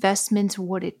of investments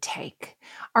would it take?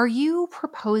 Are you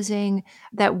proposing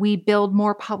that we build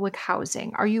more public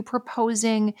housing? Are you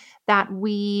proposing that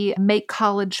we make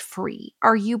college free?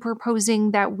 Are you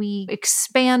proposing that we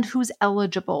expand who's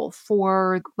eligible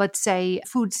for, let's say,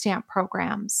 food stamp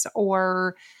programs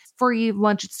or free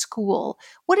lunch at school?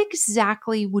 What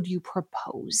exactly would you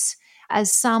propose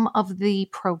as some of the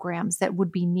programs that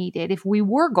would be needed if we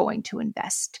were going to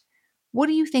invest? What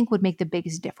do you think would make the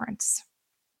biggest difference?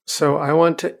 So I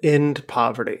want to end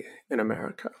poverty in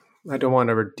America. I don't want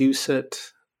to reduce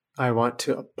it. I want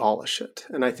to abolish it.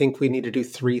 And I think we need to do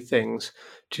three things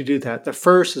to do that. The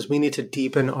first is we need to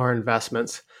deepen our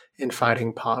investments in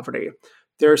fighting poverty.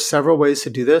 There are several ways to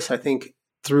do this. I think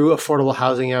through affordable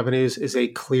housing avenues is a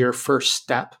clear first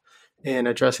step in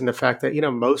addressing the fact that,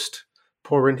 most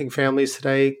poor renting families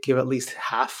today give at least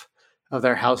half of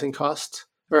their housing costs,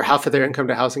 or half of their income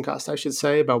to housing costs, I should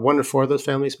say. About 1 in 4 of those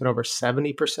families spend over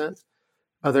 70%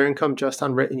 of their income just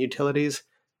on rent and utilities.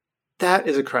 That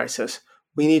is a crisis.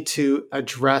 We need to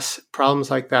address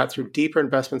problems like that through deeper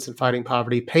investments in fighting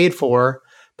poverty, paid for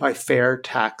by fair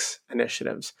tax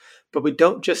initiatives. But we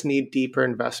don't just need deeper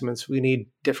investments, we need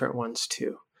different ones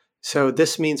too. So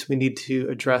this means we need to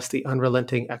address the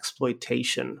unrelenting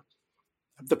exploitation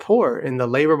of the poor in the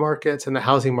labor markets, in the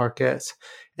housing markets,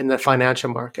 in the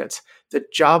financial markets. The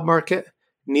job market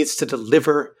needs to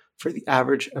deliver for the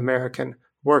average American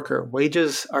worker.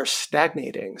 Wages are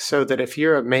stagnating so that if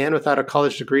you're a man without a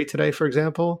college degree today, for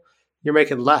example, you're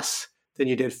making less than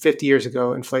you did 50 years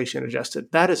ago, inflation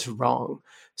adjusted. That is wrong.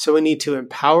 So we need to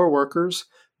empower workers.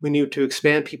 We need to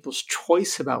expand people's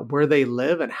choice about where they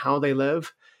live and how they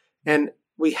live. And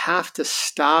we have to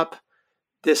stop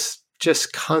this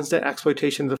just constant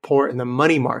exploitation of the poor in the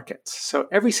money markets. So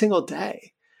every single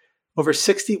day, over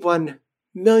 $61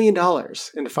 million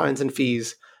in fines and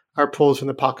fees are pulled from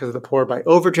the pockets of the poor by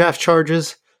overdraft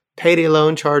charges, payday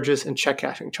loan charges, and check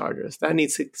cashing charges. That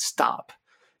needs to stop.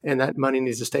 And that money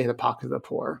needs to stay in the pocket of the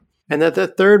poor. And that the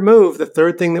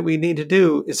third thing that we need to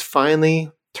do is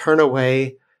finally turn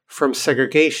away from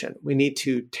segregation. We need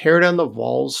to tear down the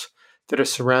walls that are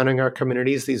surrounding our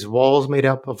communities, these walls made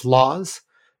up of laws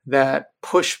that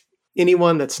push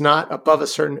anyone that's not above a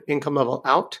certain income level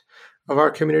out of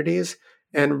our communities,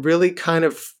 and really kind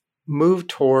of move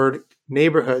toward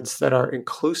neighborhoods that are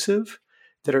inclusive,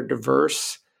 that are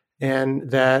diverse, and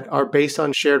that are based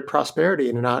on shared prosperity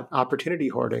and not opportunity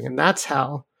hoarding. And that's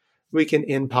how we can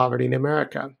end poverty in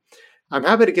America. I'm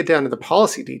happy to get down to the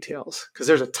policy details because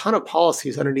there's a ton of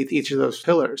policies underneath each of those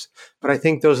pillars. But I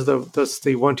think those are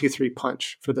the 1, 2, 3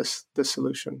 punch for this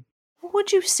solution. What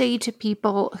would you say to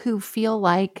people who feel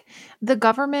like the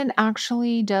government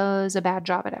actually does a bad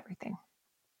job at everything?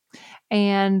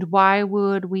 And why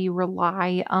would we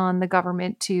rely on the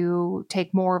government to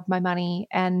take more of my money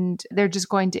and they're just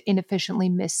going to inefficiently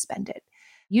misspend it?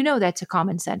 You know, that's a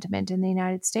common sentiment in the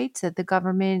United States that the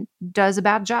government does a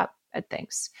bad job at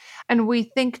things. And we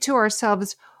think to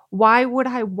ourselves, why would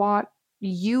I want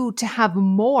you to have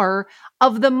more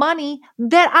of the money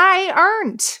that I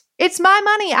earned? It's my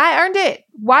money. I earned it.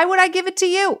 Why would I give it to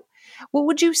you? What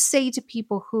would you say to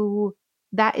people who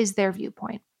that is their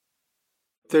viewpoint?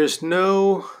 There's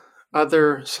no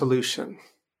other solution.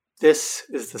 This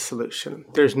is the solution.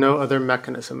 There's no other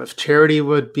mechanism. If charity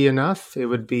would be enough, it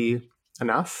would be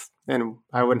enough. And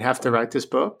I wouldn't have to write this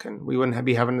book and we wouldn't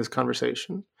be having this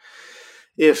conversation.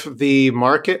 If the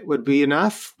market would be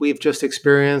enough, we've just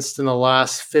experienced in the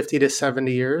last 50 to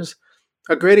 70 years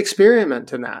a great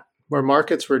experiment in that, where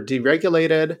markets were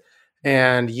deregulated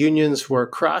and unions were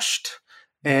crushed.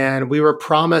 And we were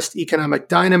promised economic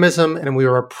dynamism and we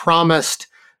were promised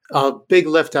a big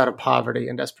lift out of poverty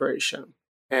and desperation.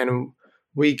 And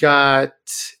we got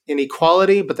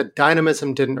inequality, but the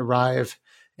dynamism didn't arrive.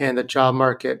 And the job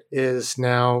market is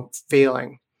now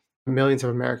failing millions of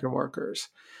American workers.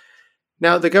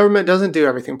 Now, the government doesn't do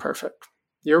everything perfect.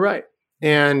 You're right.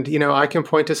 And, I can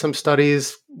point to some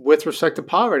studies with respect to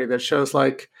poverty that shows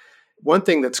like one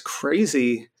thing that's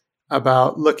crazy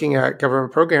about looking at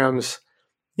government programs,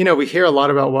 we hear a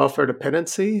lot about welfare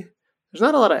dependency. There's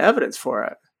not a lot of evidence for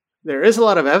it. There is a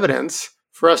lot of evidence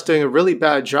for us doing a really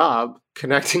bad job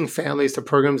connecting families to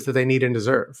programs that they need and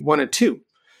deserve. 1 and 2,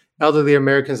 elderly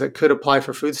Americans that could apply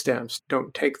for food stamps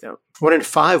don't take them. 1 in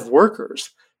 5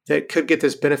 workers that could get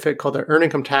this benefit called the Earned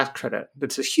Income Tax Credit.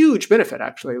 It's a huge benefit,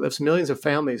 actually. It lifts millions of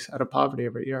families out of poverty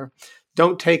every year.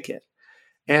 Don't take it.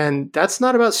 And that's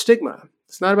not about stigma.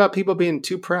 It's not about people being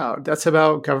too proud. That's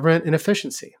about government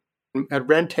inefficiency and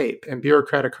red tape and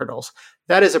bureaucratic hurdles.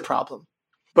 That is a problem.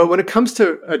 But when it comes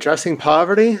to addressing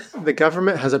poverty, the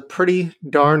government has a pretty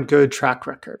darn good track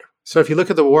record. So if you look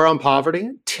at the War on Poverty,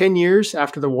 10 years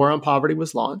after the War on Poverty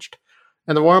was launched,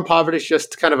 and the War on Poverty is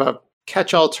just kind of a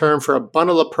catch-all term for a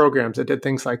bundle of programs that did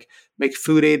things like make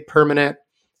food aid permanent,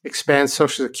 expand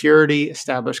Social Security,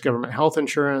 establish government health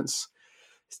insurance.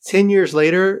 10 years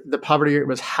later, the poverty rate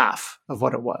was half of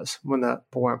what it was when the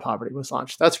War on Poverty was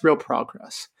launched. That's real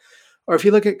progress. Or if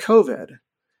you look at COVID,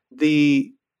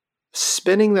 the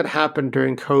spending that happened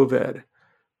during COVID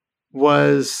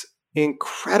was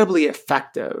incredibly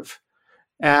effective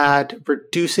at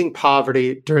reducing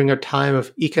poverty during a time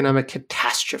of economic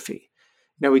catastrophe.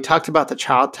 Now, we talked about the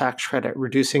child tax credit,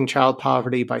 reducing child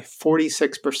poverty by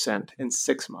 46% in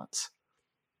 6 months.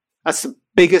 That's the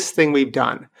biggest thing we've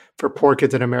done for poor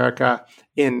kids in America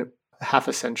in half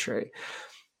a century.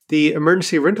 The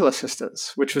emergency rental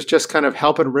assistance, which was just kind of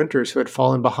helping renters who had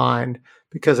fallen behind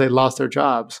because they lost their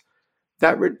jobs,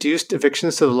 that reduced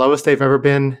evictions to the lowest they've ever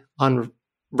been on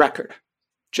record.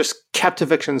 Just kept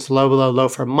evictions low, low, low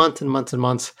for months and months and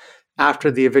months after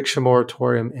the eviction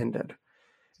moratorium ended.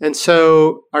 And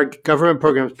so are government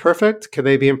programs perfect? Can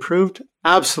they be improved?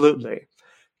 Absolutely.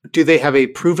 Do they have a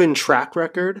proven track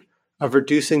record of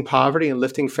reducing poverty and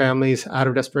lifting families out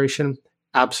of desperation?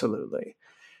 Absolutely.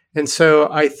 And so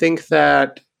I think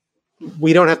that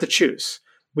we don't have to choose.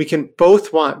 We can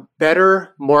both want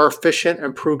better, more efficient,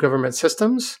 improved government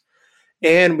systems,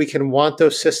 and we can want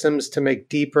those systems to make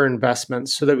deeper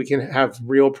investments so that we can have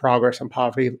real progress on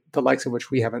poverty, the likes of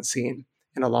which we haven't seen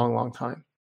in a long, long time.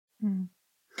 Mm.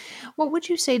 What would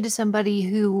you say to somebody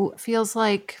who feels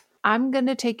like, I'm going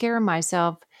to take care of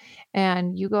myself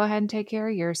and you go ahead and take care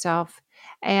of yourself,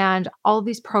 and all of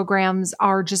these programs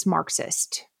are just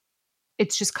Marxist?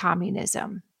 It's just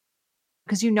communism.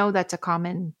 Because that's a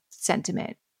common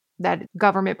sentiment, that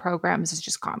government programs is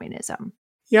just communism.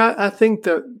 Yeah, I think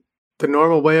that the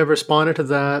normal way of responding to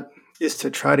that is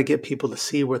to try to get people to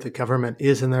see where the government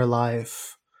is in their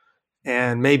life.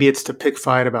 And maybe it's to pick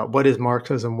fight about what is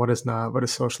Marxism, what is not, what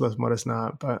is socialism, what is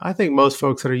not. But I think most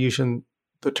folks that are using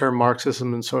the term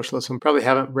Marxism and socialism probably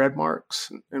haven't read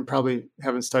Marx and probably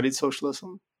haven't studied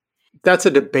socialism. That's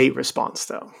a debate response,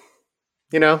 though.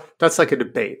 That's like a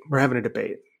debate. We're having a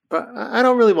debate. But I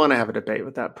don't really want to have a debate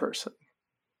with that person.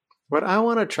 What I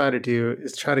want to try to do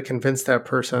is try to convince that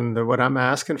person that what I'm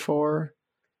asking for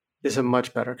is a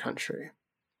much better country.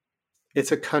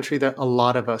 It's a country that a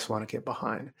lot of us want to get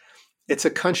behind. It's a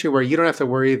country where you don't have to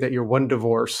worry that you're one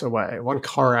divorce away, one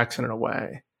car accident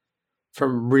away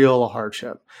from real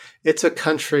hardship. It's a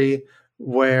country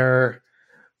where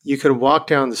you could walk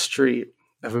down the street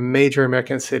of a major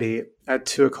American city at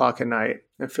 2 o'clock at night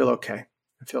and feel okay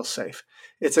and feel safe.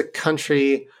 It's a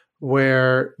country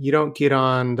where you don't get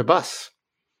on the bus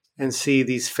and see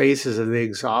these faces of the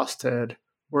exhausted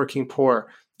working poor.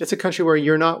 It's a country where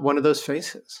you're not one of those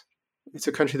faces. It's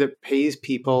a country that pays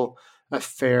people a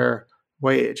fair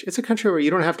wage. It's a country where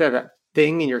you don't have to have that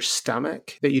thing in your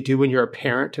stomach that you do when you're a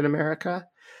parent in America,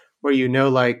 where you know,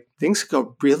 like, things could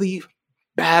go really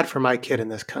bad for my kid in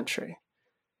this country.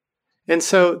 And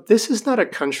so this is not a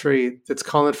country that's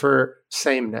calling for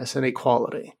sameness and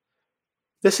equality.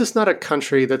 This is not a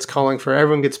country that's calling for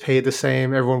everyone gets paid the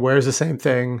same, everyone wears the same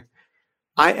thing.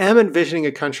 I am envisioning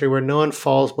a country where no one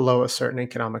falls below a certain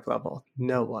economic level.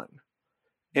 No one.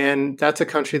 And that's a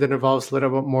country that involves a little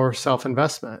bit more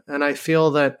self-investment. And I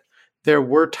feel that there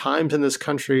were times in this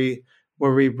country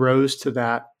where we rose to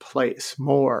that place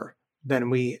more than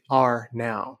we are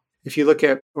now. If you look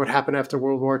at what happened after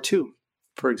World War II,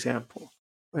 for example,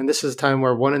 and this is a time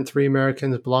where 1 in 3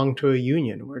 Americans belonged to a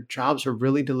union, where jobs were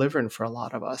really delivering for a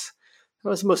lot of us. That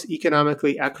was the most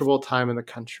economically equitable time in the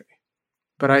country.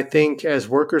 But I think as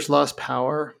workers lost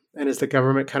power and as the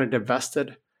government kind of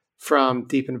divested from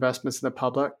deep investments in the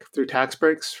public through tax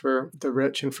breaks for the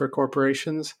rich and for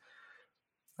corporations,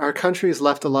 our country's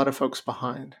left a lot of folks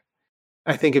behind.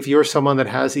 I think if you're someone that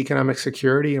has economic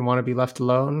security and want to be left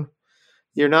alone,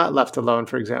 you're not left alone,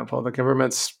 for example. The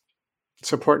government's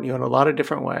supporting you in a lot of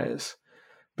different ways.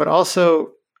 But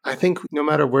also, I think no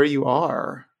matter where you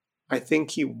are, I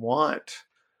think you want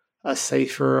a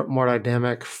safer, more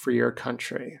dynamic, freer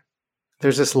country.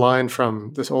 There's this line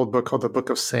from this old book called The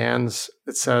Book of Sands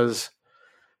that says,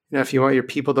 if you want your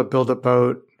people to build a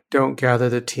boat, don't gather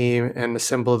the team and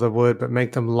assemble the wood, but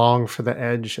make them long for the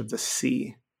edge of the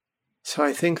sea. So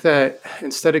I think that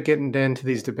instead of getting into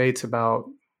these debates about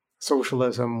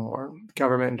socialism or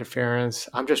government interference,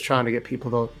 I'm just trying to get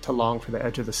people to long for the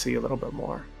edge of the sea a little bit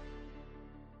more.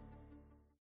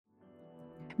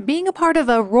 Being a part of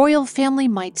a royal family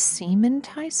might seem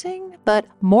enticing, but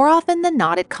more often than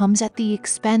not, it comes at the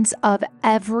expense of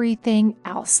everything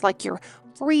else, like your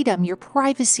freedom, your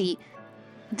privacy,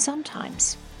 and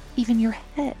sometimes even your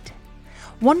head.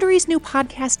 Wondery's new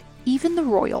podcast, Even the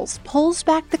Royals, pulls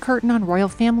back the curtain on royal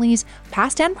families,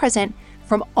 past and present,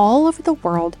 from all over the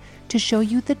world to show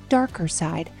you the darker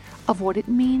side of what it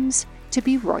means to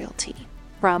be royalty.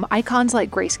 From icons like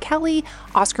Grace Kelly,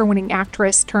 Oscar-winning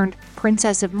actress turned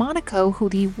Princess of Monaco, who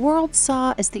the world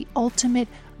saw as the ultimate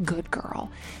good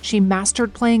girl. She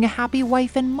mastered playing a happy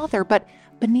wife and mother, but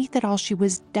beneath it all, she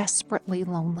was desperately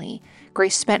lonely.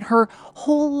 Grace spent her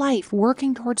whole life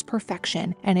working towards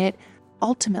perfection, and it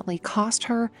ultimately cost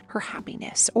her her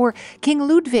happiness. Or King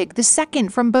Ludwig II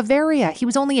from Bavaria. He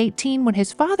was only 18 when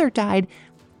his father died,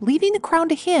 leaving the crown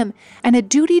to him and a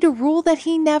duty to rule that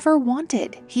he never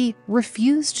wanted. He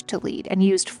refused to lead and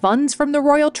used funds from the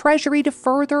royal treasury to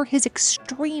further his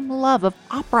extreme love of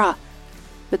opera.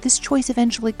 But this choice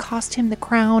eventually cost him the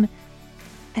crown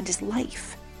and his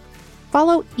life.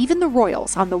 Follow Even the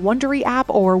Royals on the Wondery app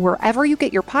or wherever you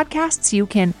get your podcasts. You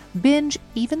can binge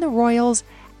Even the Royals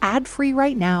ad-free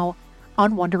right now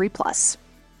on Wondery Plus.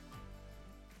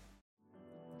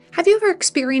 Have you ever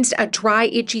experienced a dry,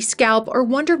 itchy scalp or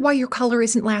wondered why your color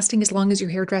isn't lasting as long as your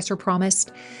hairdresser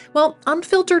promised? Well,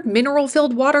 unfiltered,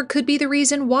 mineral-filled water could be the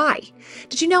reason why.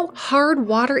 Did you know hard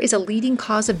water is a leading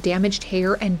cause of damaged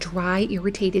hair and dry,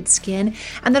 irritated skin,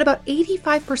 and that about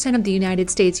 85% of the United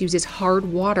States uses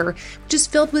hard water, which is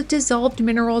filled with dissolved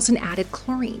minerals and added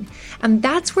chlorine? And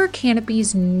that's where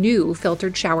Canopy's new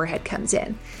filtered shower head comes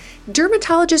in.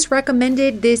 Dermatologists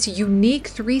recommended this unique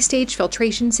 3-stage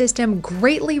filtration system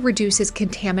greatly reduces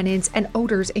contaminants and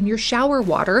odors in your shower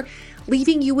water,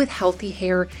 leaving you with healthy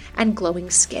hair and glowing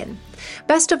skin.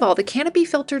 Best of all, the Canopy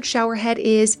filtered shower head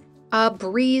is a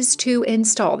breeze to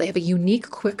install. They have a unique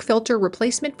quick filter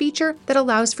replacement feature that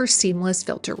allows for seamless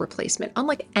filter replacement,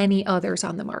 unlike any others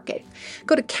on the market.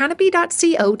 Go to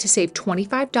canopy.co to save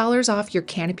 $25 off your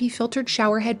Canopy filtered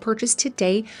shower head purchase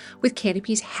today with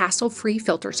Canopy's hassle-free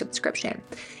filter subscription.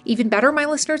 Even better, my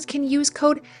listeners can use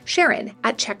code Sharon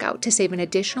at checkout to save an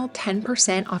additional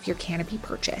 10% off your Canopy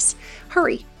purchase.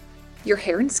 Hurry, your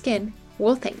hair and skin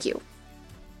will thank you.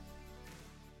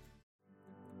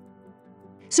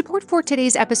 Support for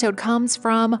today's episode comes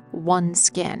from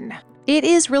OneSkin. It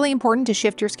is really important to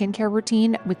shift your skincare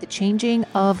routine with the changing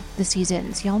of the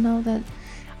seasons. Y'all know that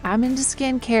I'm into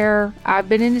skincare. I've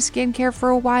been into skincare for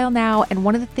a while now. And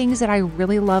one of the things that I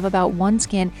really love about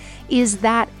OneSkin is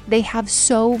that they have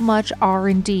so much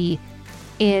R&D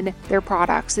in their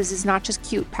products. This is not just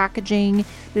cute packaging.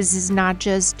 This is not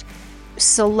just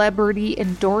celebrity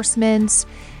endorsements.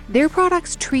 Their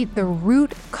products treat the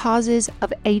root causes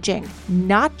of aging,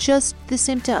 not just the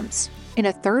symptoms. In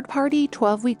a third-party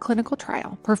 12-week clinical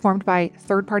trial performed by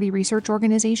third-party research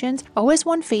organizations,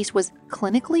 OS1 Face was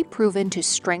clinically proven to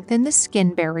strengthen the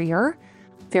skin barrier.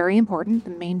 Very important,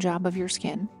 the main job of your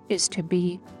skin is to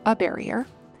be a barrier.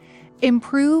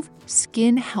 Improve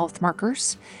skin health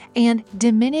markers, and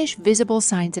diminish visible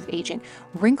signs of aging.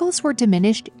 Wrinkles were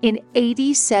diminished in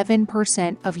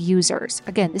 87% of users.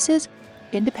 Again, this is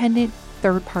independent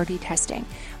third-party testing.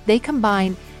 They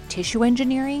combine tissue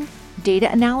engineering,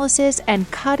 data analysis, and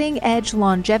cutting-edge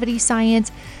longevity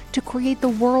science to create the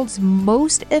world's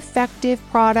most effective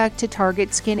product to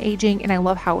target skin aging. And I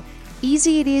love how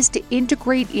easy it is to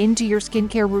integrate into your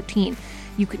skincare routine.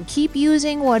 You can keep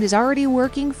using what is already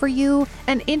working for you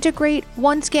and integrate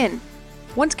OneSkin.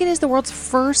 OneSkin is the world's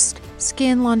first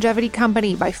skin longevity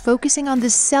company. By focusing on the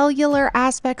cellular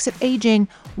aspects of aging,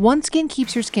 OneSkin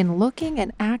keeps your skin looking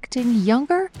and acting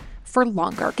younger for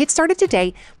longer. Get started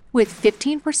today with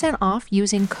 15% off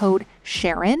using code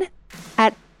Sharon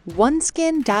at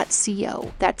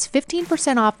oneskin.co. That's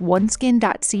 15% off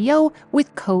oneskin.co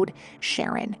with code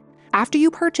Sharon. After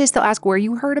you purchase, they'll ask where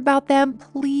you heard about them.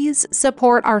 Please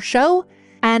support our show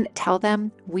and tell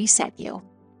them we sent you.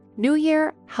 New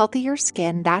year, healthier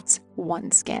skin. That's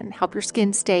OneSkin. Help your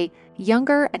skin stay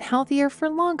younger and healthier for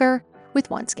longer with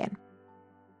OneSkin.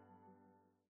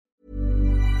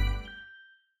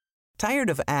 Tired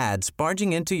of ads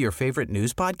barging into your favorite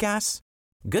news podcasts?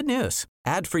 Good news.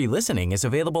 Ad-free listening is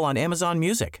available on Amazon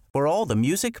Music for all the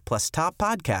music plus top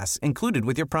podcasts included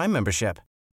with your Prime membership.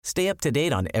 Stay up to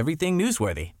date on everything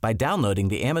newsworthy by downloading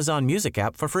the Amazon Music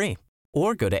app for free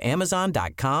or go to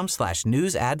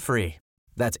amazon.com/news ad free.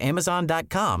 That's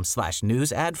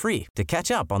amazon.com/news ad free to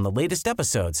catch up on the latest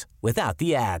episodes without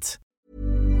the ads.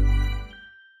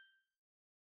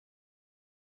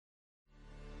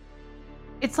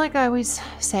 It's like I always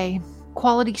say,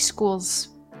 quality schools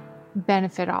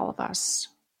benefit all of us.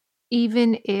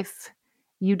 Even if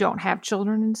you don't have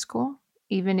children in school,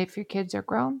 even if your kids are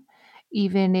grown,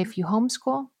 even if you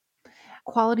homeschool,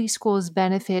 quality schools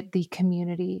benefit the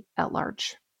community at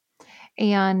large.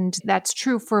 And that's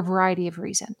true for a variety of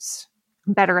reasons.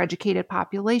 Better educated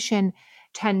population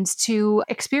tends to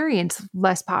experience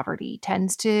less poverty,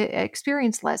 tends to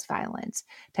experience less violence,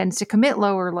 tends to commit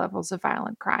lower levels of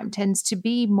violent crime, tends to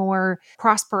be more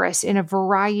prosperous in a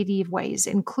variety of ways,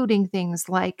 including things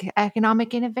like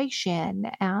economic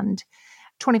innovation and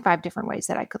 25 different ways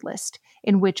that I could list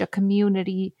in which a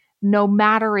community, no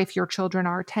matter if your children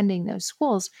are attending those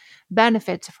schools,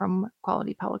 benefits from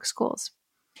quality public schools.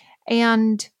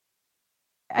 And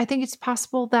I think it's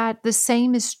possible that the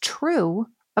same is true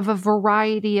of a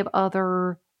variety of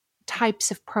other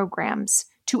types of programs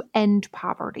to end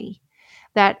poverty,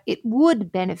 that it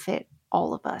would benefit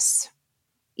all of us,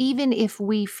 even if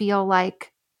we feel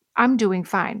like, I'm doing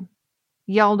fine.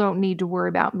 Y'all don't need to worry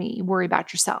about me. Worry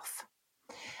about yourself.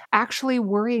 Actually,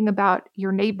 worrying about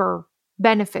your neighbor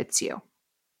benefits you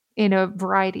in a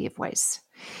variety of ways.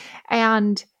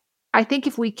 And I think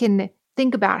if we can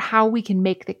think about how we can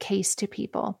make the case to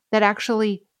people that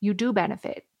actually you do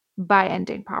benefit by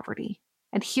ending poverty,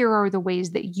 and here are the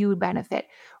ways that you benefit,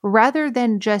 rather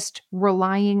than just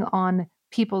relying on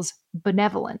people's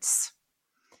benevolence.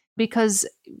 Because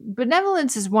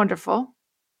benevolence is wonderful,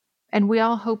 and we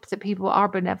all hope that people are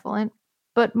benevolent,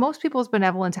 but most people's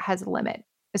benevolence has a limit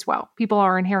as well. People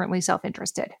are inherently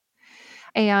self-interested.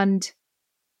 And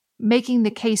making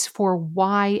the case for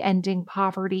why ending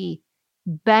poverty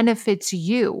benefits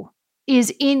you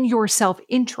is in your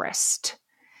self-interest,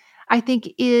 I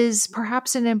think is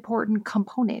perhaps an important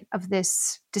component of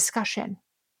this discussion,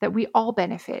 that we all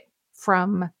benefit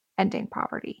from ending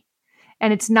poverty.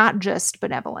 And it's not just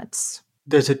benevolence.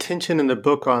 There's a tension in the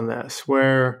book on this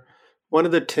where one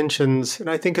of the tensions, and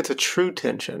I think it's a true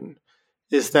tension,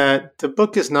 is that the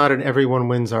book is not an everyone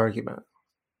wins argument,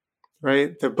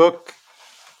 right? The book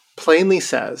plainly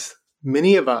says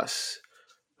many of us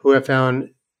who have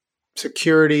found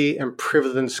security and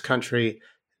privilege in this country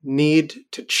need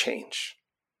to change.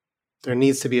 There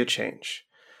needs to be a change.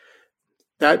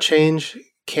 That change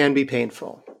can be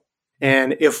painful.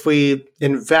 And if we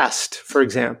invest, for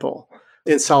example,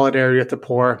 in solidarity with the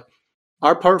poor,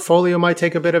 our portfolio might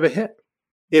take a bit of a hit.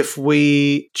 if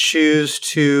we choose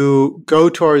to go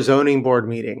to our zoning board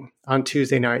meeting on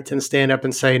Tuesday nights and stand up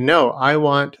and say, no, I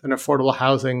want an affordable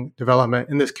housing development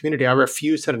in this community. I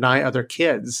refuse to deny other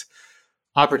kids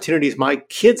opportunities my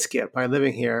kids get by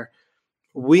living here,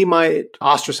 we might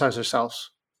ostracize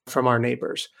ourselves from our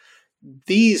neighbors.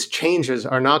 These changes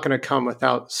are not going to come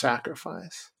without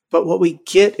sacrifice. But what we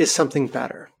get is something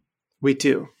better. We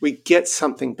do. We get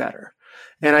something better.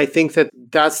 And I think that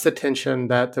that's the tension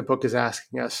that the book is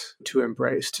asking us to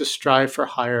embrace, to strive for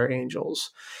higher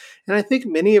angels. And I think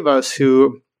many of us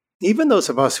who, even those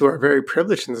of us who are very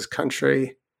privileged in this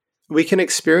country, we can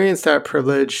experience that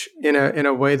privilege in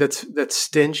a way that's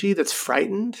stingy, that's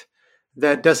frightened,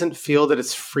 that doesn't feel that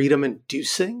it's freedom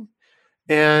inducing.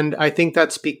 And I think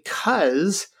that's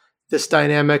because this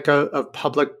dynamic of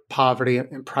public poverty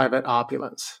and private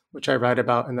opulence, which I write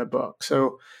about in the book.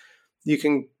 So you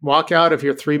can walk out of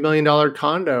your $3 million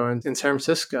condo in San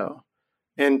Francisco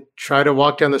and try to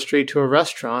walk down the street to a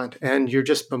restaurant, and you're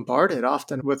just bombarded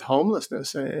often with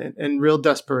homelessness and real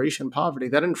desperation, poverty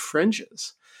that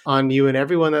infringes on you and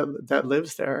everyone that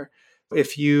lives there.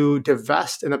 If you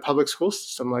divest in the public school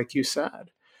system, like you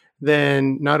said,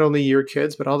 then not only your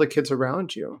kids, but all the kids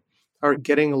around you are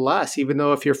getting less, even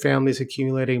though if your family's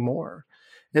accumulating more.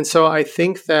 And so I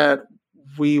think that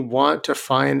we want to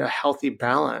find a healthy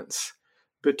balance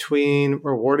between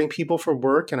rewarding people for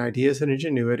work and ideas and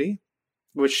ingenuity,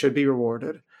 which should be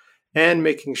rewarded, and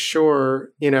making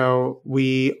sure,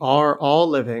 we are all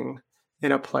living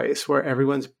in a place where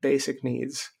everyone's basic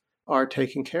needs are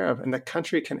taken care of. And the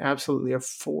country can absolutely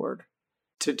afford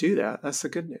to do that. That's the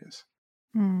good news.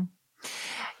 Mm.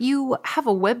 You have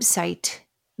a website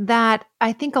that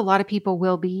I think a lot of people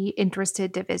will be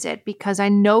interested to visit, because I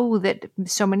know that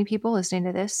so many people listening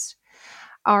to this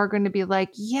are going to be like,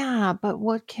 yeah, but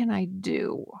what can I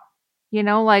do?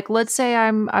 Let's say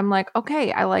I'm like,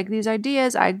 okay, I like these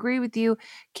ideas. I agree with you.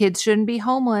 Kids shouldn't be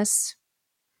homeless.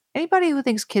 Anybody who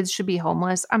thinks kids should be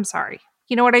homeless, I'm sorry.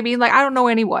 You know what I mean? I don't know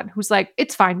anyone who's like,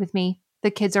 it's fine with me.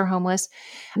 The kids are homeless.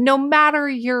 No matter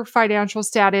your financial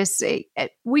status,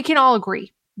 we can all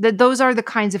agree that those are the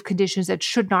kinds of conditions that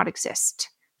should not exist.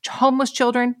 Homeless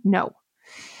children, no.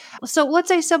 So let's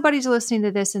say somebody's listening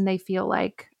to this and they feel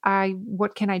like,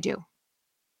 what can I do?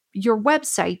 Your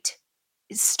website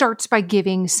starts by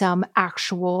giving some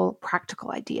actual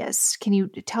practical ideas. Can you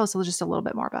tell us just a little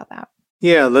bit more about that?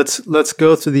 Yeah, let's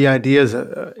go through the ideas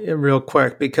real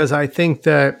quick, because I think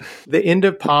that the end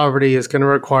of poverty is going to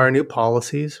require new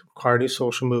policies, require new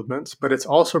social movements, but it's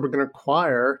also going to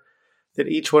require that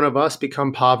each one of us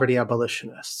become poverty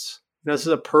abolitionists. This is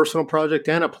a personal project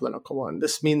and a political one.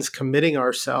 This means committing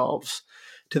ourselves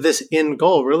to this end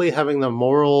goal, really having the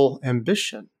moral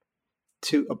ambition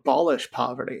to abolish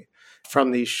poverty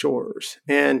from these shores.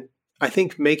 And I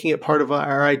think making it part of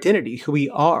our identity, who we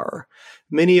are.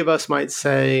 Many of us might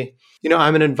say,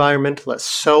 I'm an environmentalist,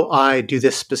 so I do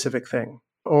this specific thing.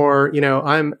 Or,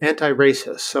 I'm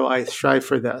anti-racist, so I strive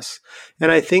for this.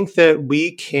 And I think that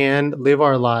we can live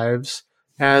our lives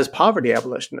as poverty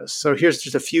abolitionists. So here's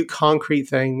just a few concrete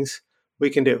things we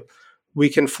can do. We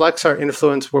can flex our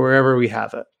influence wherever we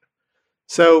have it.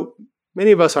 So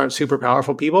many of us aren't super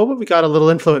powerful people, but we got a little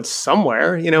influence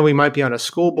somewhere. We might be on a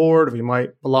school board, we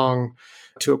might belong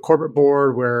to a corporate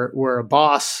board where we're a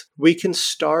boss. We can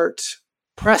start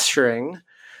pressuring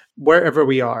wherever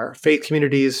we are. Faith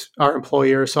communities are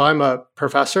employers. So I'm a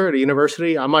professor at a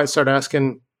university. I might start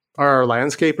asking, are our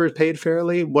landscapers paid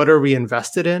fairly? What are we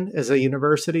invested in as a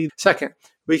university? Second,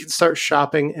 we can start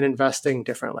shopping and investing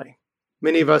differently.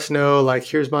 Many of us know,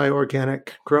 here's my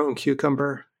organic grown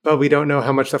cucumber, but we don't know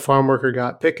how much the farm worker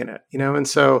got picking it, And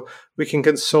so we can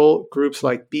consult groups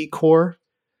like B Corps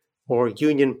or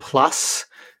Union Plus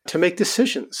to make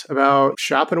decisions about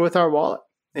shopping with our wallet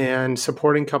and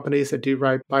supporting companies that do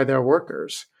right by their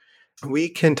workers. We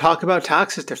can talk about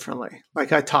taxes differently,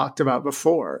 like I talked about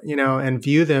before, and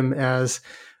view them as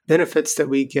benefits that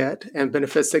we get and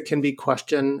benefits that can be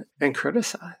questioned and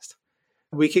criticized.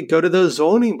 We could go to those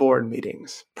zoning board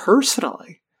meetings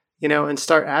personally, and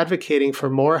start advocating for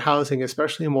more housing,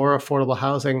 especially more affordable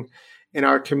housing in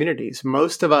our communities.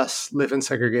 Most of us live in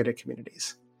segregated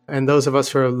communities. And those of us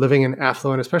who are living in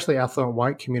affluent, especially affluent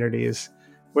white communities,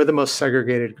 we're the most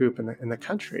segregated group in the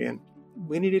country. And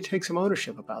we need to take some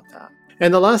ownership about that.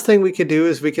 And the last thing we could do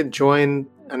is we could join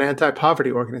an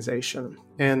anti-poverty organization.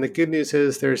 And the good news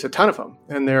is there's a ton of them.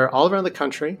 And they're all around the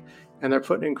country. And they're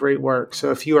putting in great work.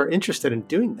 So if you are interested in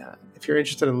doing that, if you're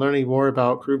interested in learning more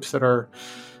about groups that are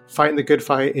fighting the good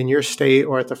fight in your state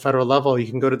or at the federal level, you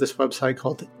can go to this website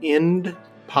called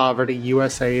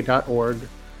endpovertyusa.org.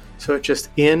 So it's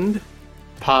just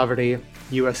endpovertyusa.org.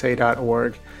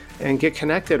 povertyusa.org and get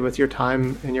connected with your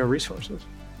time and your resources.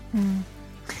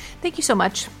 Thank you so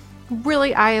much.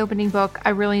 Really eye-opening book. I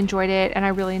really enjoyed it, and I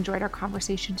really enjoyed our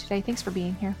conversation today. Thanks for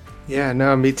being here. Yeah,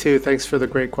 no, me too. Thanks for the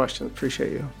great questions.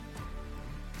 Appreciate you.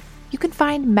 You can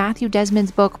find Matthew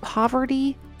Desmond's book,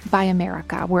 Poverty by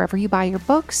America, wherever you buy your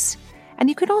books. And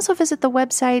you can also visit the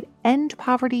website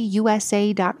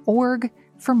endpovertyusa.org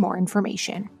for more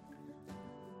information.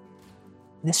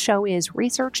 This show is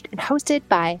researched and hosted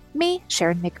by me,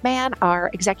 Sharon McMahon.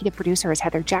 Our executive producer is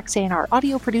Heather Jackson. Our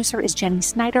audio producer is Jenny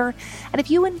Snyder. And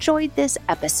if you enjoyed this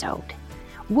episode,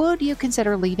 would you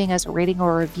consider leaving us a rating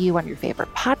or a review on your favorite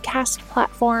podcast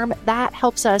platform? That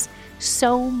helps us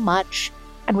so much.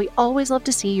 And we always love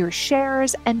to see your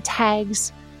shares and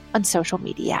tags on social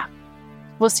media.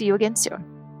 We'll see you again soon.